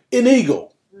scripture. An eagle.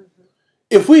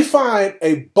 If we find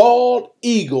a bald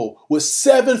eagle with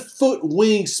 7-foot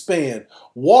wingspan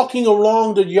walking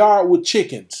along the yard with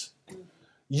chickens,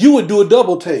 you would do a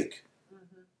double take.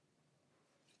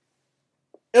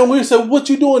 And we say, what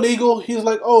you doing, eagle? He's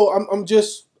like, oh,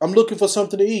 I'm looking for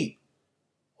something to eat.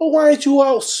 Well, why ain't you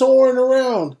out soaring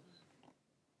around?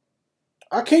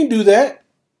 I can't do that. They would say, yes, you can. But it's parent could. Yes. There's something wrong with your understanding, or there's something that is blocking you from accessing the potential and the ability that you have. A bird. Let me show you this in scripture. An eagle. If we find a bald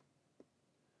eagle with 7-foot wingspan walking along the yard with chickens, you would do a double take. And we say, what you doing, eagle? He's like, oh, I'm looking for something to eat. Well, why ain't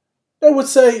you out soaring around? I can't do that. They would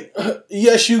say,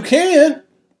 yes, you can.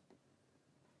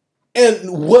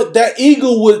 And what that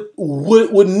eagle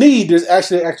would need, there's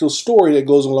actually an actual story that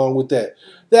goes along with that.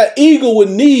 That eagle would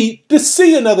need to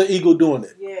see another eagle doing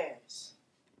it. Yes.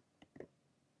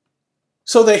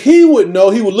 So that he would know,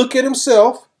 he would look at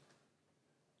himself,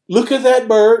 look at that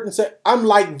bird and say, I'm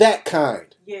like that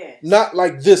kind. Yes. Not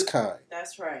like this kind.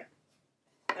 That's right.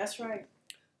 That's right.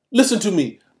 Listen to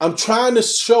me. I'm trying to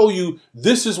show you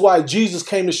this is why Jesus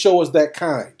came to show us that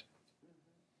kind.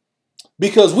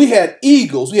 Because we had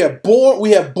eagles, we have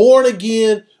born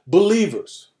again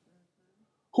believers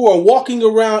who are walking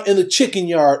around in the chicken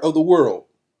yard of the world.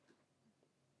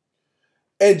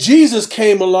 And Jesus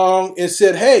came along and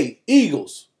said, hey,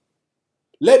 eagles,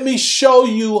 let me show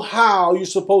you how you're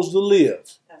supposed to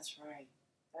live. That's right.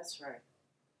 That's right.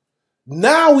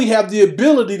 Now we have the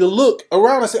ability to look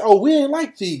around and say, oh, we ain't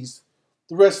like these.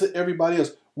 The rest of everybody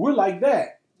else. We're like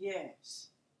that. Yes.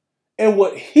 And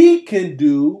what he can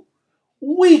do,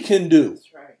 we can do.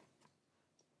 That's right.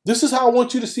 This is how I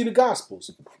want you to see the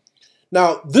Gospels.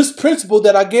 Now, this principle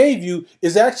that I gave you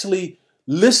is actually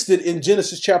listed in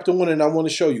Genesis chapter 1, and I want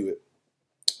to show you it.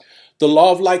 The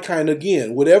law of like kind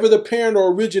again. Whatever the parent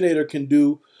or originator can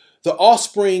do, the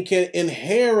offspring can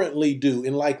inherently do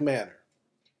in like manner.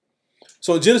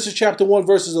 So in Genesis chapter 1,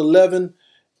 verses 11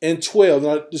 and 12,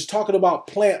 now just talking about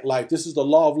plant life, this is the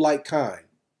law of like kind.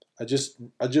 I just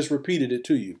repeated it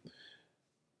to you.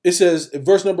 It says in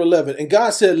verse number 11, and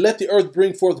God said, let the earth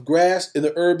bring forth grass and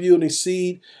the herb yielding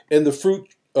seed and the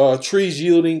fruit trees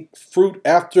yielding fruit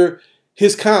after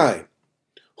his kind,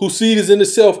 whose seed is in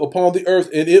itself upon the earth,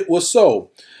 and it was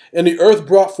so. And the earth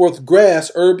brought forth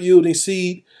grass, herb yielding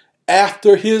seed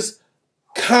after his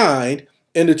kind,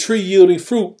 and the tree yielding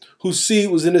fruit, whose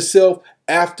seed was in itself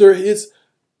after its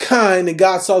kind, and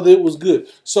God saw that it was good.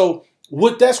 So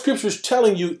what that scripture is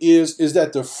telling you is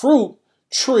that the fruit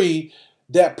tree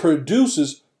that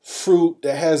produces fruit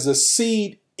that has a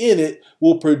seed in it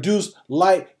will produce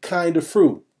like kind of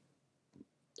fruit.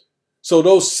 So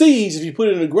those seeds, if you put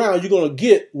it in the ground, you're going to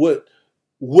get what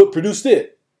produced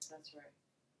it. That's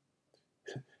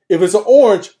right. If it's an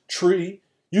orange tree,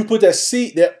 you put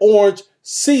that orange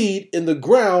seed in the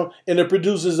ground and it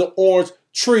produces an orange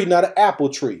tree, not an apple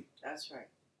tree. That's right.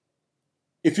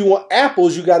 If you want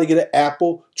apples, you got to get an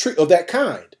apple tree of that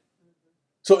kind.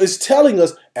 So it's telling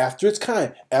us after its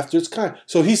kind, after its kind.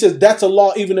 So he says that's a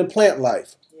law even in plant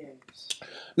life. Yes.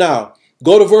 Now,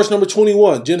 go to verse number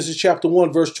 21, Genesis chapter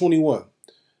 1, verse 21.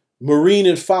 Marine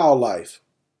and fowl life,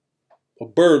 or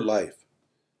bird life.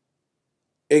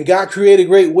 And God created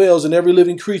great whales and every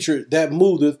living creature that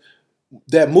moveth,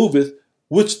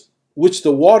 which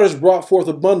the waters brought forth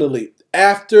abundantly,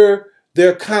 after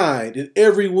their kind, and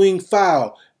every winged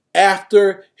fowl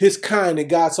after his kind, and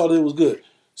God saw that it was good.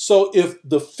 So if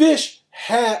the fish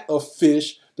had a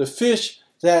fish, the fish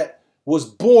that was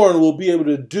born will be able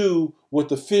to do what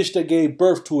the fish that gave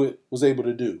birth to it was able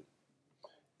to do.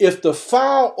 If the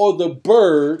fowl or the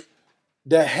bird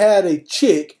that had a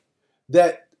chick,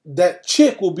 that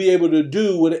chick will be able to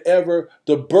do whatever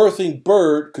the birthing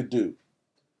bird could do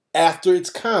after its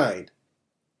kind.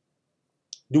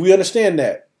 Do we understand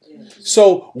that? Yes.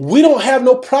 So we don't have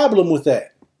no problem with that.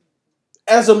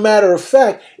 As a matter of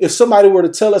fact, if somebody were to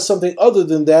tell us something other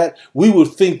than that, we would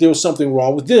think there was something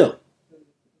wrong with them.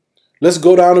 Let's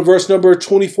go down to verse number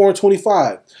 24 and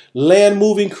 25. Land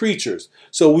moving creatures.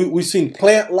 So we've seen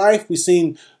plant life. We've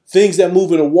seen things that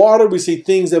move in the water. We see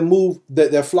things that move,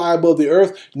 that fly above the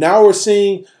earth. Now we're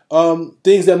seeing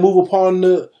things that move upon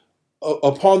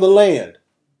the land.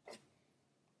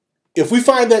 If we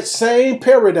find that same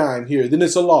paradigm here, then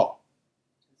it's a law.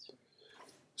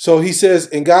 So he says,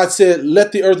 and God said,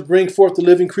 let the earth bring forth the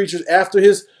living creatures after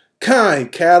his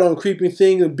kind, cattle and creeping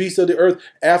things and beasts of the earth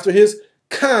after his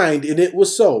kind, and it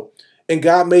was so. And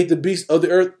God made the beasts of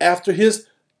the earth after his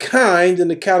kind,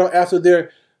 and the cattle after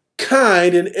their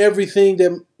kind, and everything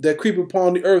that creep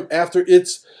upon the earth after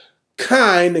its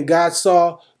kind, and God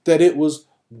saw that it was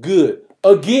good.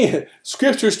 Again,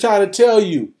 scripture is trying to tell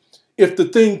you, if the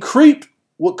thing creep,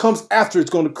 what comes after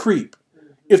it's going to creep.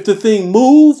 If the thing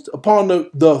moved upon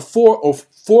the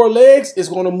four legs, it's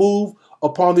going to move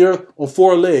upon the earth on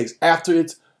four legs after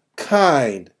its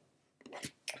kind.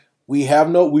 We've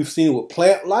seen it with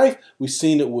plant life. We've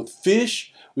seen it with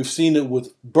fish. We've seen it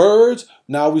with birds.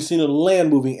 Now we've seen it with land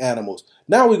moving animals.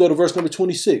 Now we go to verse number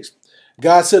 26.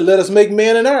 God said, let us make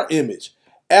man in our image,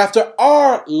 after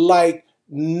our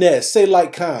likeness. Say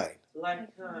like kind.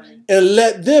 Like kind. And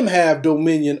let them have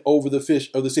dominion over the fish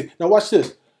of the sea. Now watch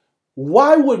this.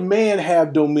 Why would man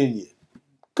have dominion?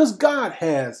 Because God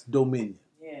has dominion.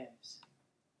 Yes.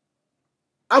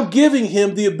 I'm giving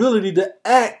him the ability to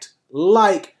act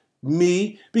like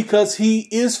me because he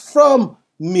is from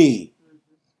me.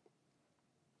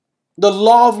 The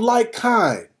law of like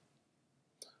kind.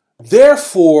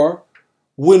 Therefore,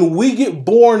 when we get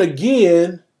born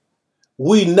again,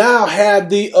 we now have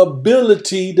the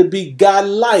ability to be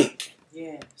godlike.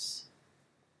 Yes.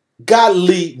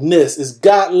 Godliness is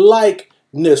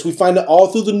godlikeness. We find it all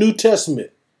through the New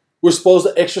Testament. We're supposed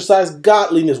to exercise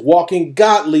godliness, walk in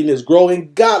godliness, grow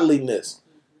in godliness.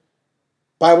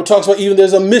 Bible talks about even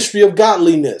there's a mystery of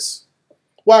godliness.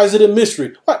 Why is it a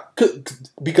mystery? Why?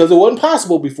 Because it wasn't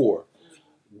possible before.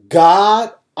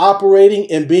 God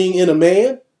operating and being in a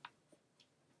man.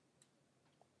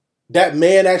 That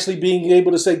man actually being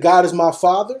able to say, God is my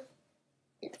father.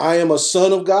 I am a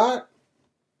son of God.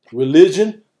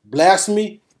 Religion,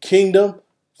 blasphemy, kingdom,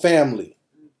 family.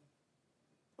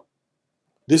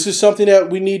 This is something that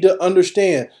we need to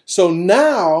understand. So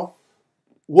now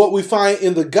what we find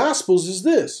in the Gospels is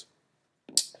this.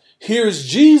 Here's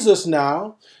Jesus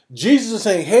now. Jesus is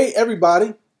saying, hey,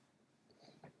 everybody,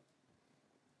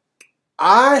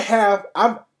 I have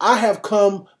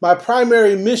come, my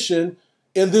primary mission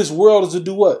in this world is to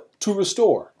do what? To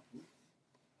restore.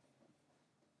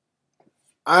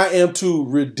 I am to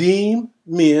redeem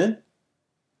men.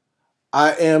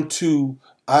 I am to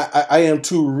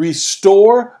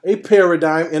restore a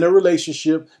paradigm in a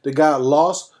relationship that got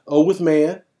lost with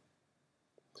man.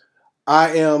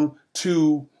 I am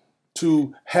to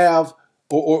have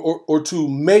or to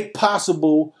make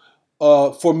possible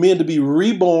for men to be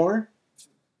reborn,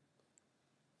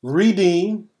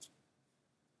 redeemed.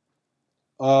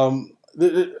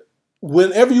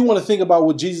 Whenever you want to think about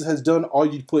what Jesus has done, all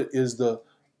you put is the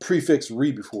prefix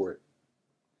 "re" before it.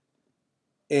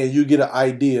 And you get an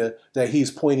idea that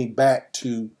he's pointing back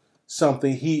to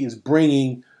something. He is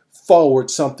bringing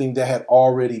forward something that had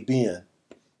already been.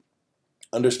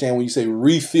 Understand when you say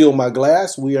refill my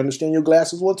glass, we understand your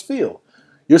glass is once filled.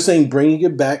 You're saying bringing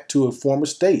it back to a former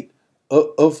state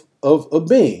of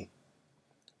being.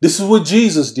 This is what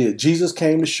Jesus did. Jesus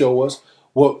came to show us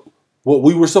what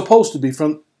we were supposed to be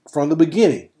from the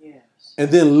beginning. Yes.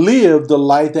 And then live the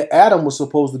life that Adam was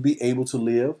supposed to be able to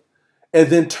live. And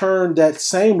then turn that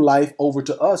same life over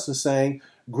to us and saying,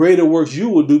 greater works you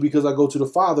will do because I go to the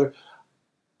Father.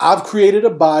 I've created a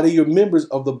body. You're members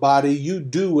of the body. You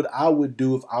do what I would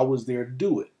do if I was there to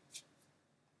do it.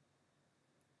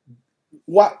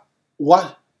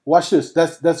 Watch this.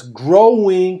 That's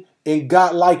growing in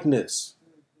godlikeness.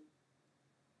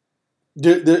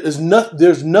 There's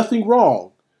nothing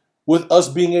wrong with us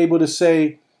being able to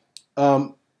say,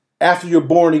 after you're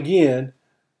born again,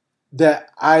 that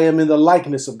I am in the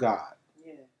likeness of God.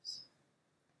 Yes.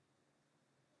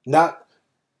 Not,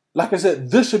 like I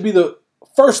said, this should be the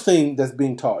first thing that's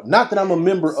being taught. Not that I'm a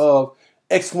member of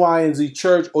X, Y, and Z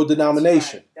church or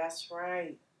denomination. That's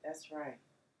right. That's right.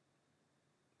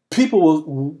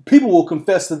 People will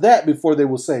confess to that before they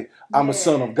will say, I'm a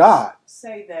son of God.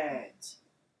 Say that.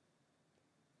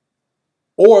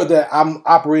 Or that I'm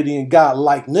operating in God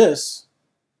likeness.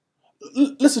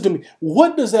 Listen to me.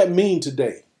 What does that mean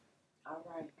today? All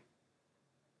right.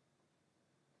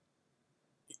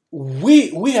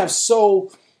 We're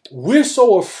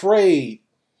so afraid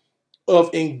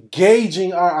of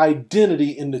engaging our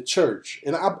identity in the church.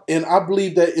 And I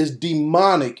believe that is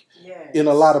demonic in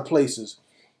a lot of places.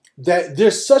 That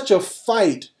there's such a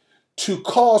fight to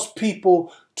cause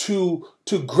people to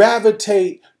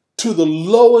gravitate to the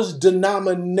lowest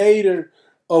denominator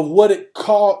of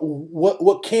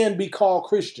what can be called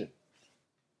Christian.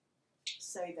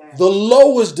 Say that. The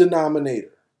lowest denominator.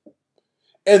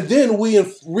 And then we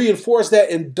reinforce that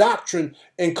in doctrine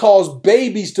and cause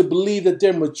babies to believe that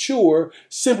they're mature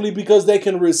simply because they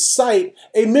can recite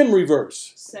a memory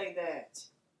verse. Say that.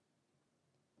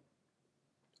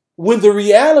 When the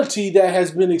reality that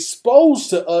has been exposed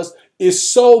to us is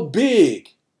so big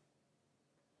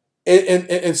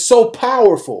and so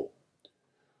powerful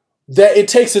that it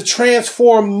takes a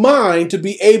transformed mind to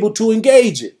be able to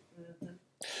engage it. Mm-hmm.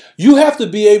 You have to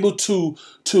be able to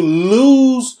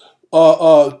lose,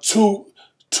 to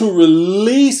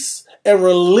release and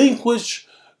relinquish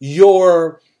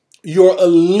your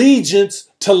allegiance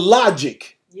to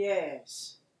logic.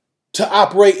 Yes. To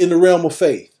operate in the realm of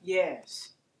faith. Yes.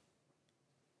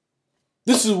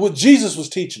 This is what Jesus was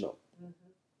teaching them. Mm-hmm.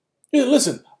 Yeah,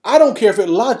 listen, I don't care if it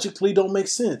logically don't make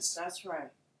sense. That's right.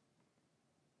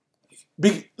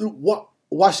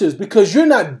 Watch this. Because you're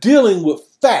not dealing with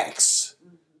facts.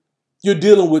 Mm-hmm. You're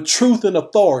dealing with truth and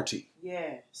authority.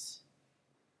 Yes.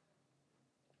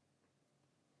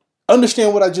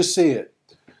 Understand what I just said.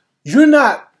 You're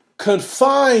not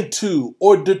confined to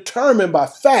or determined by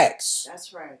facts.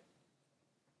 That's right.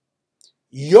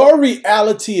 Your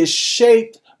reality is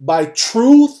shaped by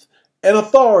truth and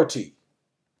authority.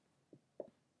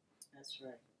 That's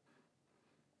right.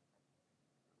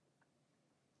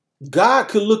 God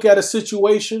could look at a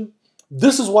situation.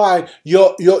 This is why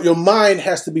your mind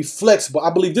has to be flexible.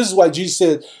 I believe this is why Jesus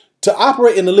said to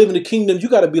operate in the live in the kingdom, you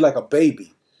got to be like a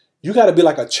baby. You got to be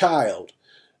like a child,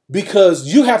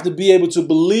 because you have to be able to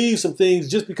believe some things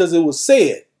just because it was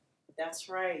said. That's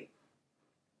right.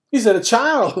 He said a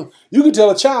child, you can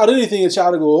tell a child anything, a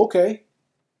child will go, okay.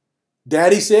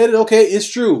 Daddy said it, okay,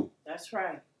 it's true. That's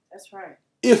right. That's right.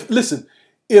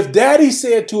 If daddy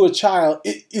said to a child,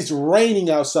 it's raining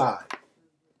outside,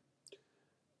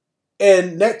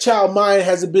 and that child's mind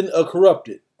hasn't been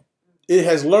corrupted, it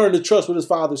has learned to trust what his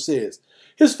father says.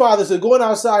 His father said, going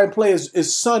outside and play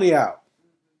is sunny out.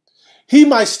 He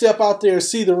might step out there and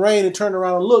see the rain and turn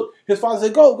around and look. His father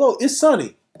said, go, it's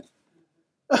sunny.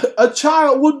 A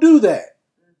child will do that.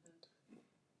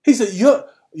 He said,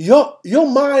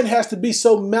 your mind has to be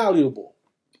so malleable.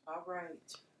 All right.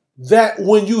 That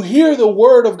when you hear the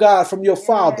word of God from your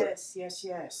father,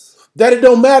 Yes. that it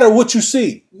don't matter what you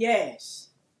see. Yes.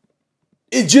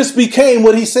 It just became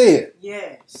what he said.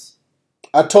 Yes.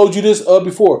 I told you this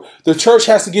before. The church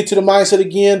has to get to the mindset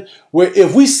again where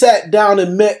if we sat down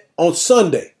and met on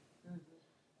Sunday,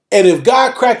 and if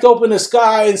God cracked open the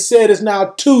sky and said it's now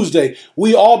Tuesday,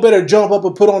 we all better jump up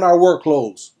and put on our work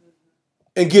clothes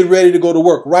and get ready to go to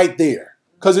work right there,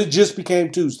 because it just became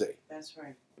Tuesday. That's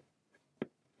right.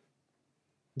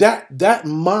 That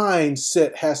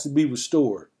mindset has to be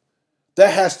restored.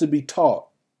 That has to be taught.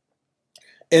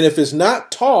 And if it's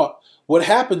not taught, what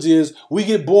happens is we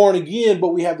get born again,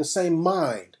 but we have the same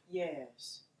mind.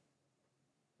 Yes.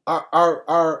 Our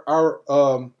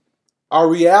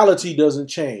reality doesn't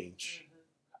change.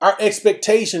 Our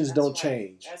expectations don't right.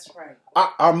 change. That's right.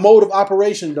 Our mode of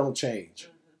operation don't change.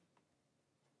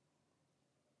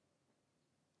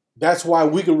 That's why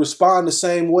we can respond the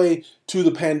same way to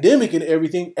the pandemic and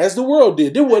everything as the world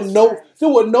did. There wasn't no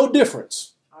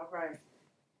difference. All right.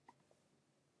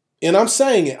 And I'm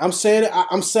saying it. I'm saying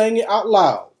it out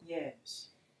loud. Yes.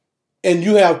 And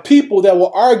you have people that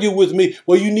will argue with me,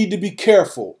 well, you need to be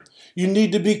careful. You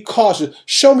need to be cautious.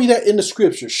 Show me that in the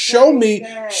scripture. Show me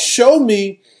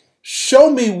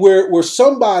where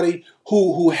somebody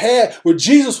where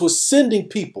Jesus was sending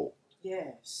people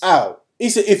out. He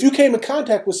said, if you came in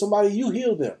contact with somebody, you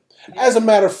heal them. Yes. As a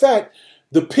matter of fact,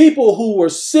 the people who were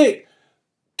sick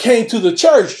came to the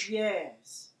church.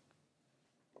 Yes.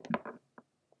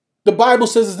 The Bible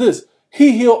says this: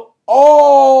 he healed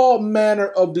all manner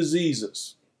of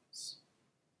diseases.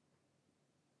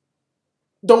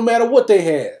 Don't matter what they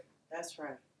had. That's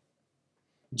right.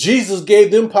 Jesus gave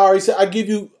them power. He said, I give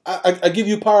you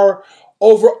power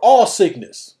over all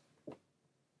sickness.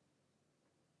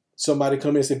 Somebody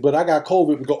come in and say, but I got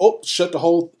COVID. We go, oh, shut the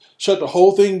whole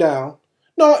thing down.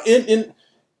 No, in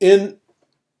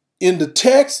the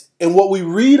text and what we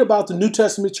read about the New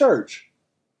Testament church,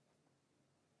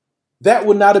 that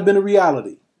would not have been a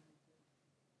reality.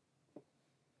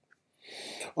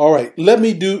 All right, let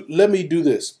me do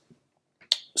this.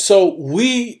 So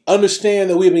we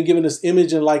understand that we have been given this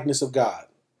image and likeness of God.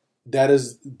 That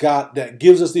is God, that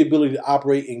gives us the ability to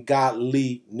operate in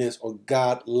godliness or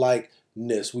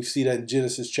godlikeness. We see that in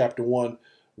Genesis chapter 1,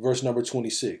 verse number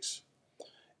 26.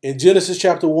 In Genesis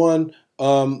chapter 1,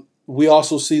 we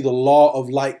also see the law of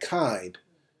like kind,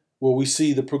 where we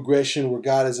see the progression where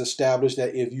God has established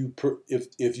that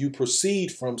if you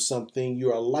proceed from something,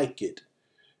 you are like it.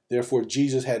 Therefore,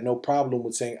 Jesus had no problem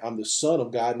with saying, I'm the Son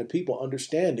of God, and the people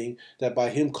understanding that by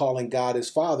him calling God his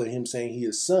Father, him saying he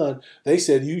is Son, they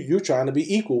said, you're trying to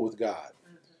be equal with God.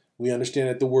 We understand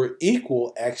that the word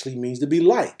equal actually means to be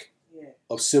like,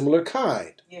 of similar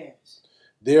kind. Yes.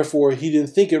 Therefore, he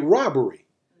didn't think it robbery.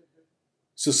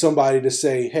 So somebody to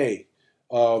say, hey,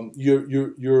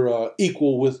 you're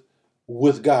equal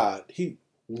with God. He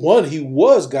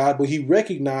was God, but he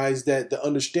recognized that the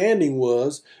understanding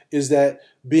is that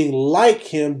being like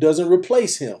him doesn't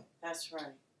replace him. That's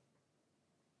right.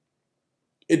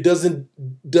 It doesn't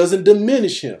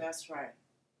diminish him. That's right.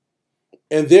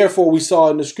 And therefore we saw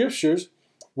in the scriptures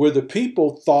where the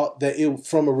people thought that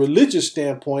from a religious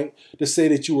standpoint, to say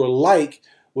that you were like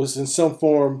was in some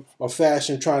form or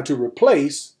fashion trying to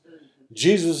replace.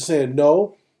 Jesus said,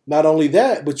 no, not only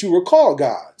that, but you were called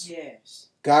gods. Yes.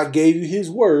 God gave you his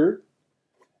word,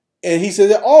 and he said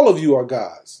that all of you are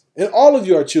gods, and all of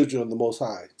you are children of the Most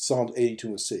High, Psalms 82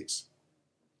 and 6.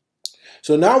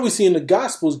 So now we see in the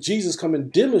Gospels, Jesus coming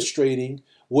demonstrating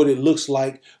what it looks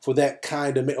like for that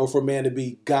kind of man, or for man to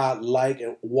be God-like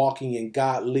and walking in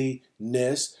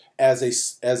godliness as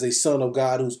a son of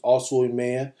God who's also a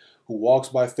man who walks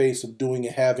by faith, subduing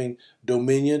and having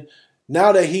dominion.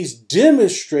 Now that he's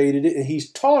demonstrated it and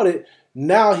he's taught it,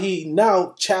 now he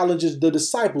challenges the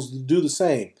disciples to do the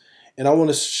same. And I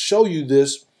want to show you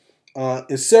this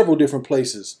in several different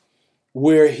places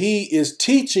where he is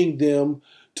teaching them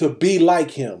to be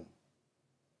like him.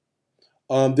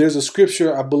 There's a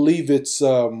scripture, I believe it's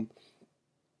Luke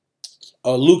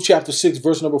chapter 6,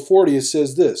 verse number 40. It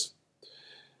says this: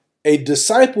 a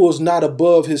disciple is not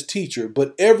above his teacher,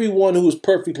 but everyone who is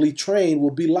perfectly trained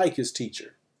will be like his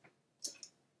teacher.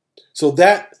 So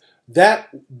that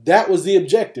was the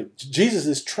objective. Jesus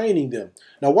is training them.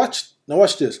 Now watch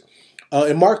this.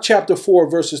 In Mark chapter 4,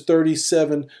 verses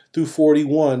 37 through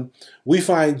 41, we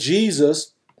find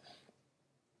Jesus.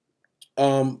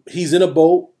 He's in a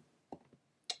boat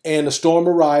and a storm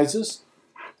arises.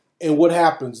 And what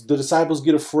happens? The disciples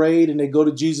get afraid and they go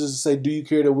to Jesus and say, "Do you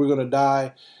care that we're going to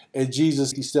die?" And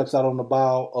Jesus, he steps out on the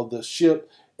bow of the ship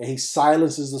and he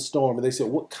silences the storm. And they said,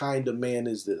 "What kind of man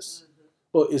is this?"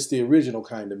 Well, it's the original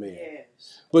kind of man.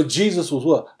 Yes. But Jesus was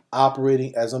what?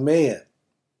 Operating as a man.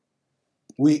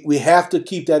 We have to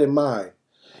keep that in mind.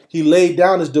 He laid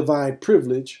down his divine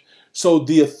privilege. So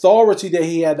the authority that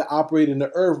he had to operate in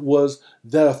the earth was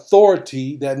the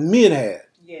authority that men had.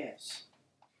 Yes.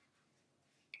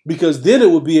 Because then it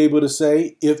would be able to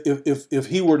say, if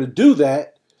he were to do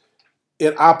that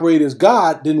and operate as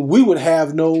God, then we would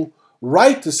have no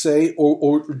right to say,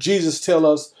 or Jesus tell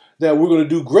us that we're going to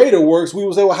do greater works. We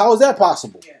would say, well, how is that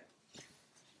possible? Yeah.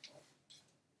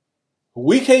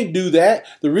 We can't do that.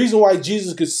 The reason why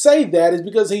Jesus could say that is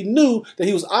because he knew that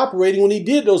he was operating when he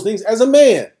did those things as a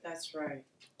man. That's right.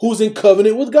 Who's in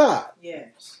covenant with God.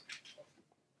 Yes.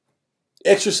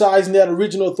 Exercising that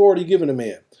original authority given to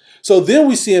man. So then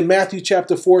we see in Matthew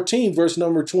chapter 14, verse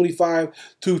number 25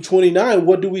 through 29,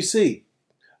 what do we see?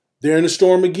 They're in the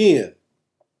storm again.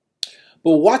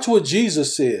 But watch what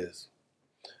Jesus says.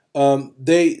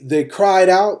 They cried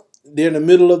out. They're in the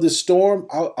middle of this storm.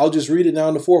 I'll just read it now.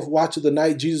 In the fourth watch of the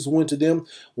night, Jesus went to them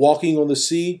walking on the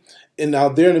sea. And now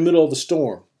they're in the middle of the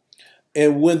storm.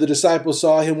 And when the disciples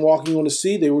saw him walking on the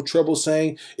sea, they were troubled,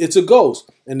 saying, "It's a ghost."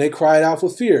 And they cried out for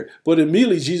fear. But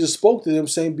immediately Jesus spoke to them,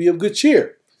 saying, "Be of good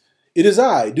cheer. It is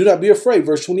I. Do not be afraid."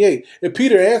 Verse 28. And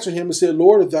Peter answered him and said,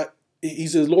 "Lord,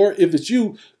 Lord, if it's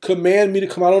you, command me to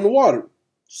come out on the water."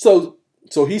 So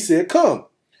he said, "Come."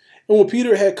 And when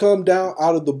Peter had come down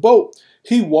out of the boat,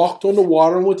 he walked on the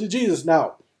water and went to Jesus.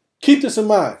 Now, keep this in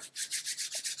mind.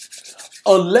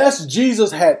 Unless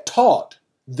Jesus had taught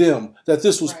them that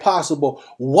this was possible,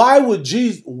 why would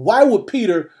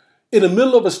Peter, in the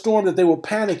middle of a storm that they were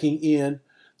panicking in,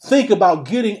 think about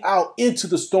getting out into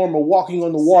the storm or walking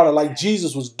on the water like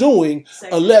Jesus was doing,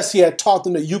 unless he had taught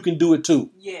them that you can do it too?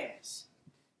 Yes.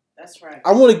 That's right.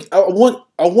 I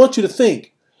want you to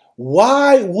think,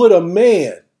 why would a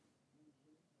man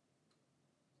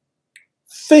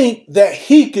think that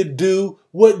he could do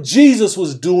what Jesus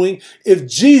was doing if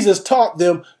Jesus taught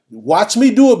them, "Watch me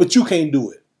do it, but you can't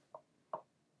do it"?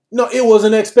 No, it was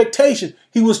an expectation.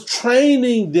 He was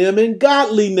training them in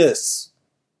godliness.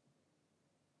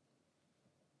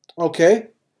 Okay.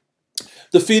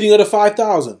 The feeding of the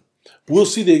 5,000. We'll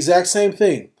see the exact same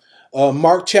thing.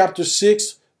 Mark chapter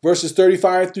 6, verses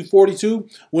 35 through 42.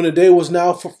 When the day was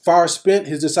now far spent,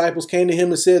 his disciples came to him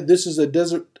and said, "This is a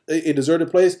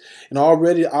deserted place, and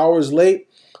already the hour is late.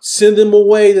 Send them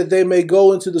away that they may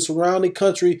go into the surrounding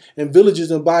country and villages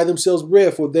and buy themselves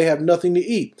bread, for they have nothing to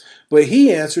eat." But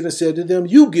he answered and said to them,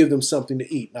 "You give them something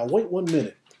to eat." Now wait 1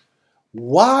 minute.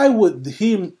 Why would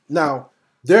he? Now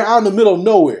they're out in the middle of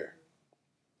nowhere.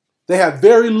 They have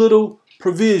very little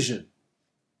provision.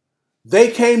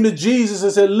 They came to Jesus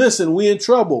and said, "Listen, we in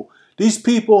trouble. These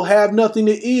people have nothing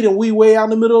to eat and we way out in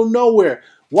the middle of nowhere."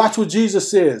 Watch what Jesus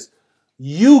says.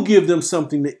 You give them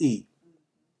something to eat.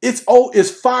 It's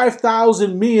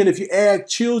 5,000 men if you add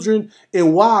children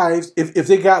and wives, if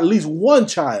they got at least one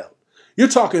child. You're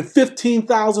talking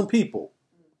 15,000 people.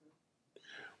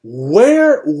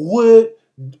 Why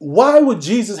would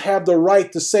Jesus have the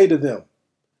right to say to them,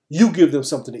 "You give them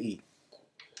something to eat"?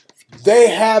 They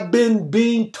have been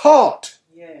being taught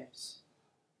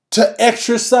to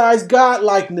exercise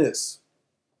godlikeness.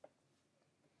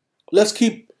 Let's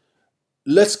keep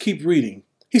reading.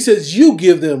 He says, "You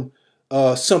give them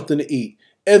something to eat."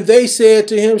 And they said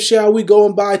to him, "Shall we go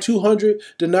and buy 200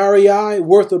 denarii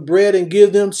worth of bread and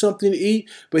give them something to eat?"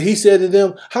 But he said to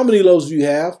them, "How many loaves do you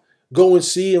have? Go and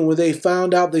see." And when they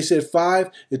found out, they said 5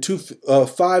 and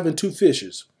 2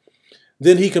 fishes.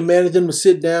 Then he commanded them to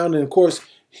sit down. And of course,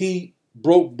 he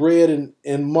broke bread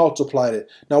and multiplied it.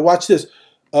 Now watch this.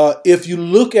 If you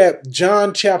look at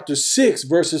John chapter 6,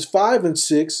 verses 5 and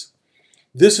 6,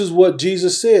 this is what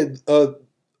Jesus said.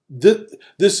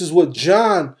 This is what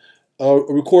John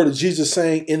recorded Jesus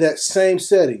saying in that same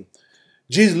setting.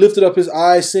 Jesus lifted up his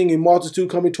eyes, seeing a multitude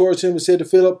coming towards him, and said to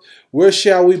Philip, "Where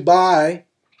shall we buy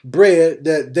bread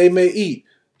that they may eat?"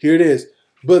 Here it is.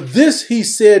 But this he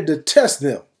said to test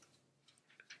them,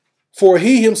 for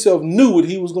he himself knew what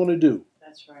he was going to do.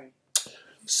 That's right.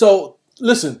 So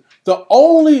listen, the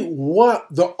only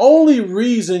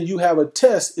reason you have a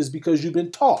test is because you've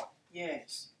been taught.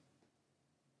 Yes.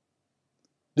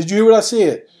 Did you hear what I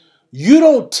said? You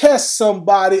don't test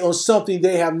somebody on something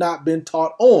they have not been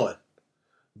taught on.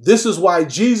 This is why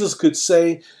Jesus could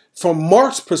say, from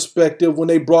Mark's perspective, when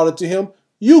they brought it to him,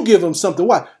 you give them something.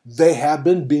 Why?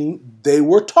 They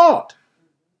were taught.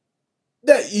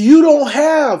 That you don't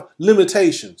have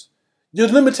limitations. Your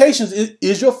limitations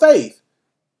is your faith.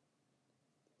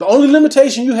 The only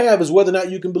limitation you have is whether or not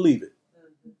you can believe it.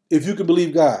 If you can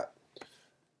believe God.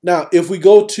 Now, if we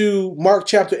go to Mark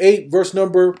chapter 8, verse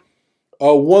number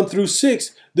 1 through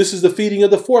 6, this is the feeding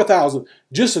of the 4,000.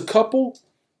 Just a couple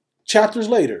chapters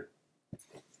later.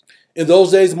 In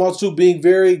those days, the multitude being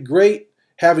very great,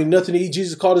 having nothing to eat,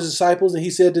 Jesus called his disciples, and he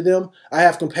said to them, "I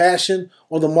have compassion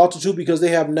on the multitude, because they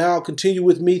have now continued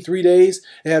with me 3 days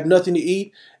and have nothing to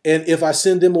eat. And if I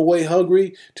send them away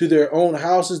hungry to their own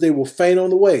houses, they will faint on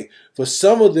the way. For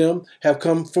some of them have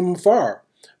come from far."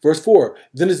 Verse 4,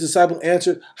 then his disciples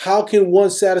answered, "How can one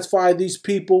satisfy these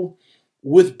people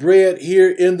with bread here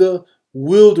in the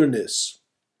wilderness?"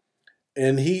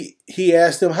 And he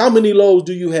asked them, "How many loaves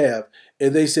do you have?"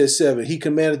 And they said 7. He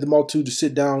commanded the multitude to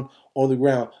sit down on the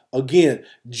ground. Again,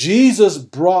 Jesus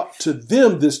brought to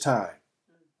them this time.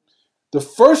 The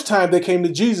first time they came to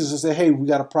Jesus and said, "Hey, we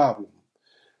got a problem."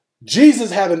 Jesus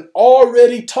having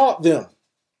already taught them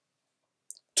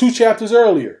 2 chapters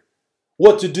earlier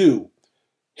what to do.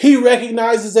 He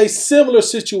recognizes a similar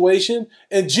situation,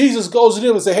 and Jesus goes to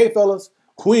them and says, "Hey, fellas,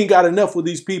 we ain't got enough with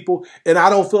these people, and I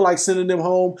don't feel like sending them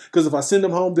home, because if I send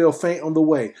them home, they'll faint on the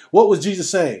way." What was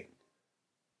Jesus saying?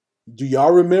 Do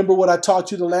y'all remember what I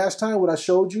taught you the last time, what I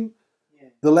showed you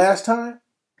the last time?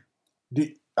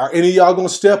 Are any of y'all going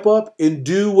to step up and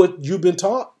do what you've been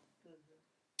taught?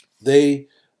 They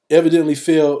evidently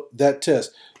failed that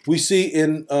test. We see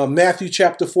in Matthew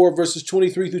chapter 4, verses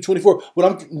 23 through 24. But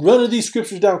I'm running these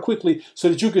scriptures down quickly so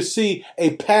that you can see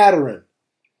a pattern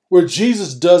where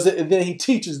Jesus does it, and then he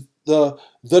teaches the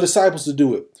disciples to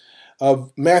do it.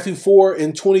 Matthew 4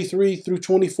 and 23 through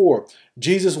 24.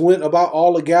 Jesus went about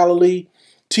all of Galilee,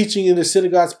 teaching in the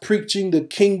synagogues, preaching the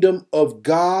kingdom of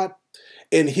God,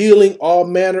 and healing all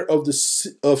manner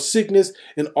of sickness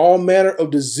and all manner of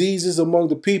diseases among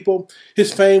the people.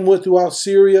 His fame went throughout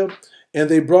Syria, and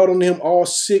they brought on him all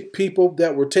sick people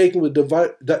that were taken with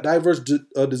diverse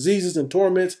diseases and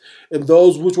torments, and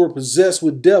those which were possessed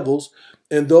with devils,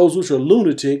 and those which were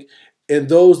lunatic, and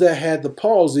those that had the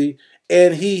palsy,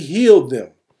 and he healed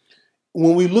them.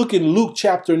 When we look in Luke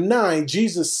chapter 9,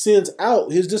 Jesus sends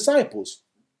out his disciples.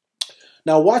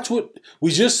 Now watch what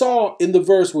we just saw in the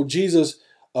verse where Jesus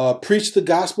preached the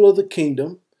gospel of the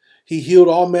kingdom. He healed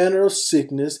all manner of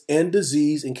sickness and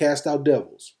disease and cast out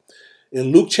devils.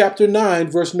 In Luke chapter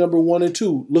 9, verse number 1 and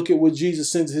 2, look at what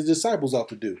Jesus sends his disciples out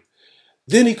to do.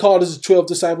 Then he called his 12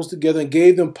 disciples together and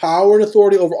gave them power and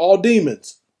authority over all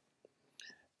demons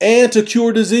and to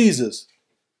cure diseases.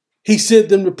 He sent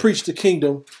them to preach the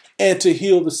kingdom and to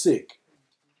heal the sick.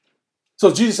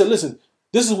 So Jesus said, listen,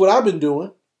 this is what I've been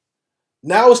doing.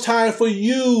 Now it's time for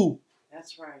you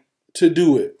to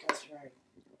do it. That's right.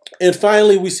 And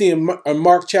finally, we see in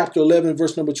Mark chapter 11,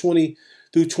 verse number 20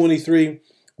 through 23,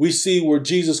 we see where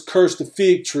Jesus cursed the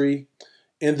fig tree.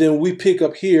 And then we pick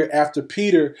up here after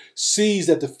Peter sees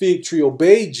that the fig tree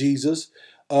obeyed Jesus.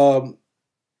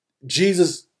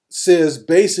 Jesus says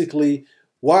basically,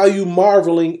 why are you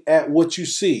marveling at what you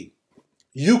see?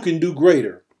 You can do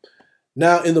greater.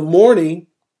 Now in the morning,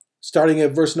 starting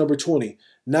at verse number 20.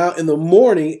 Now in the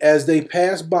morning, as they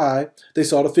passed by, they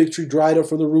saw the fig tree dried up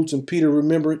from the roots. And Peter,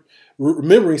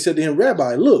 remembering, said to him,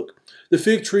 Rabbi, look, the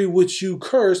fig tree which you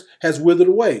cursed has withered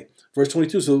away. Verse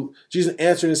 22, so Jesus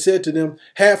answered and said to them,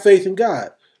 have faith in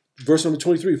God. Verse number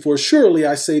 23, for surely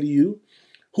I say to you,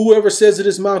 whoever says to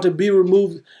this mountain, be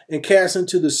removed and cast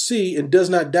into the sea, and does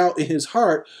not doubt in his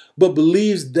heart, but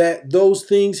believes that those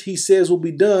things he says will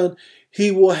be done, he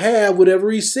will have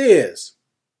whatever he says.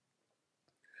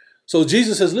 So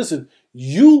Jesus says, listen,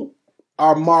 you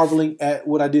are marveling at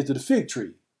what I did to the fig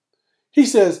tree. He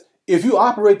says, if you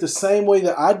operate the same way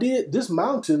that I did, this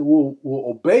mountain will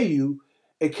obey you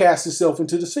and cast itself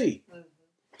into the sea.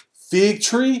 Fig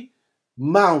tree,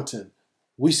 mountain.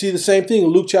 We see the same thing in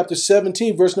Luke chapter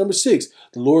 17, verse number 6.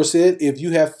 The Lord said, if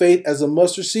you have faith as a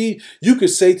mustard seed, you could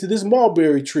say to this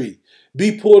mulberry tree,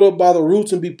 be pulled up by the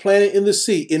roots and be planted in the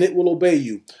sea, and it will obey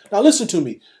you. Now listen to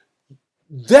me.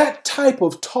 That type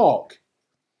of talk,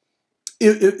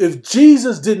 if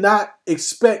Jesus did not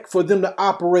expect for them to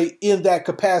operate in that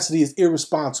capacity, is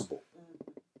irresponsible.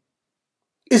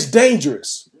 It's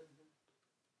dangerous.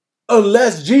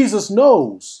 Unless Jesus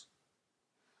knows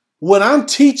what I'm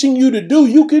teaching you to do,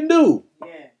 you can do.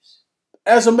 Yes.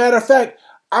 As a matter of fact,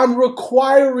 I'm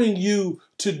requiring you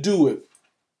to do it.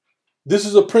 This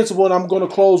is a principle, and I'm going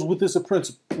to close with this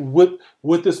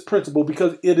principle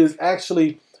because it is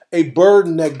actually a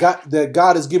burden that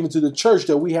God has given to the church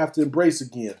that we have to embrace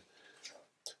again.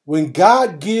 When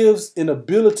God gives an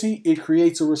ability, it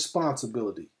creates a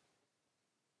responsibility.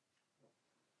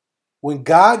 When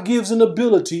God gives an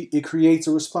ability, it creates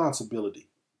a responsibility.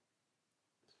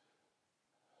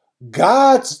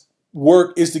 God's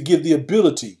work is to give the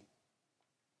ability.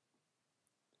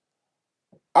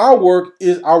 Our work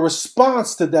is our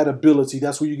response to that ability.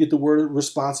 That's where you get the word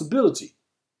responsibility.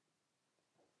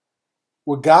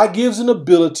 Where God gives an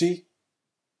ability,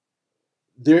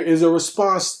 there is a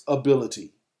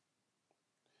responsibility.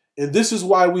 And this is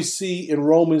why we see in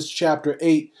Romans chapter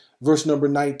 8, verse number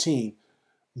 19,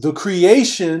 the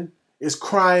creation is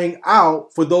crying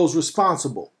out for those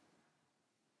responsible.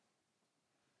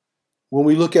 When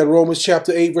we look at Romans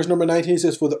chapter 8, verse number 19, it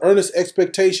says, for the earnest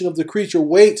expectation of the creature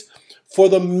waits for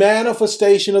the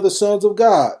manifestation of the sons of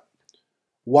God.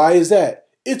 Why is that?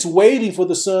 It's waiting for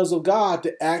the sons of God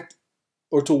to act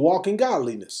or to walk in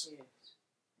godliness. Yes.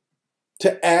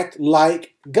 To act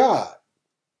like God.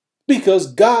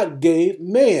 Because God gave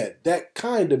man, that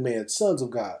kind of man, sons of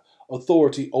God,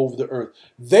 authority over the earth.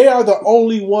 They are the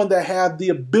only one that have the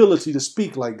ability to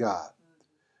speak like God.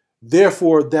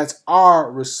 Therefore, that's our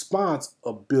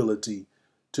responsibility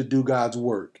to do God's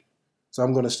work. So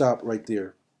I'm going to stop right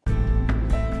there.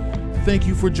 Thank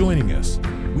you for joining us.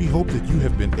 We hope that you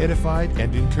have been edified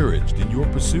and encouraged in your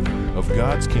pursuit of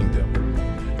God's kingdom.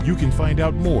 You can find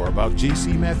out more about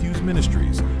J.C. Matthews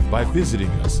Ministries by visiting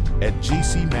us at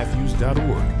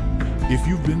jcmatthews.org. If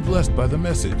you've been blessed by the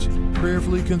message,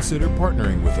 prayerfully consider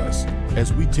partnering with us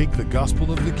as we take the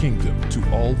gospel of the kingdom to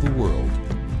all the world.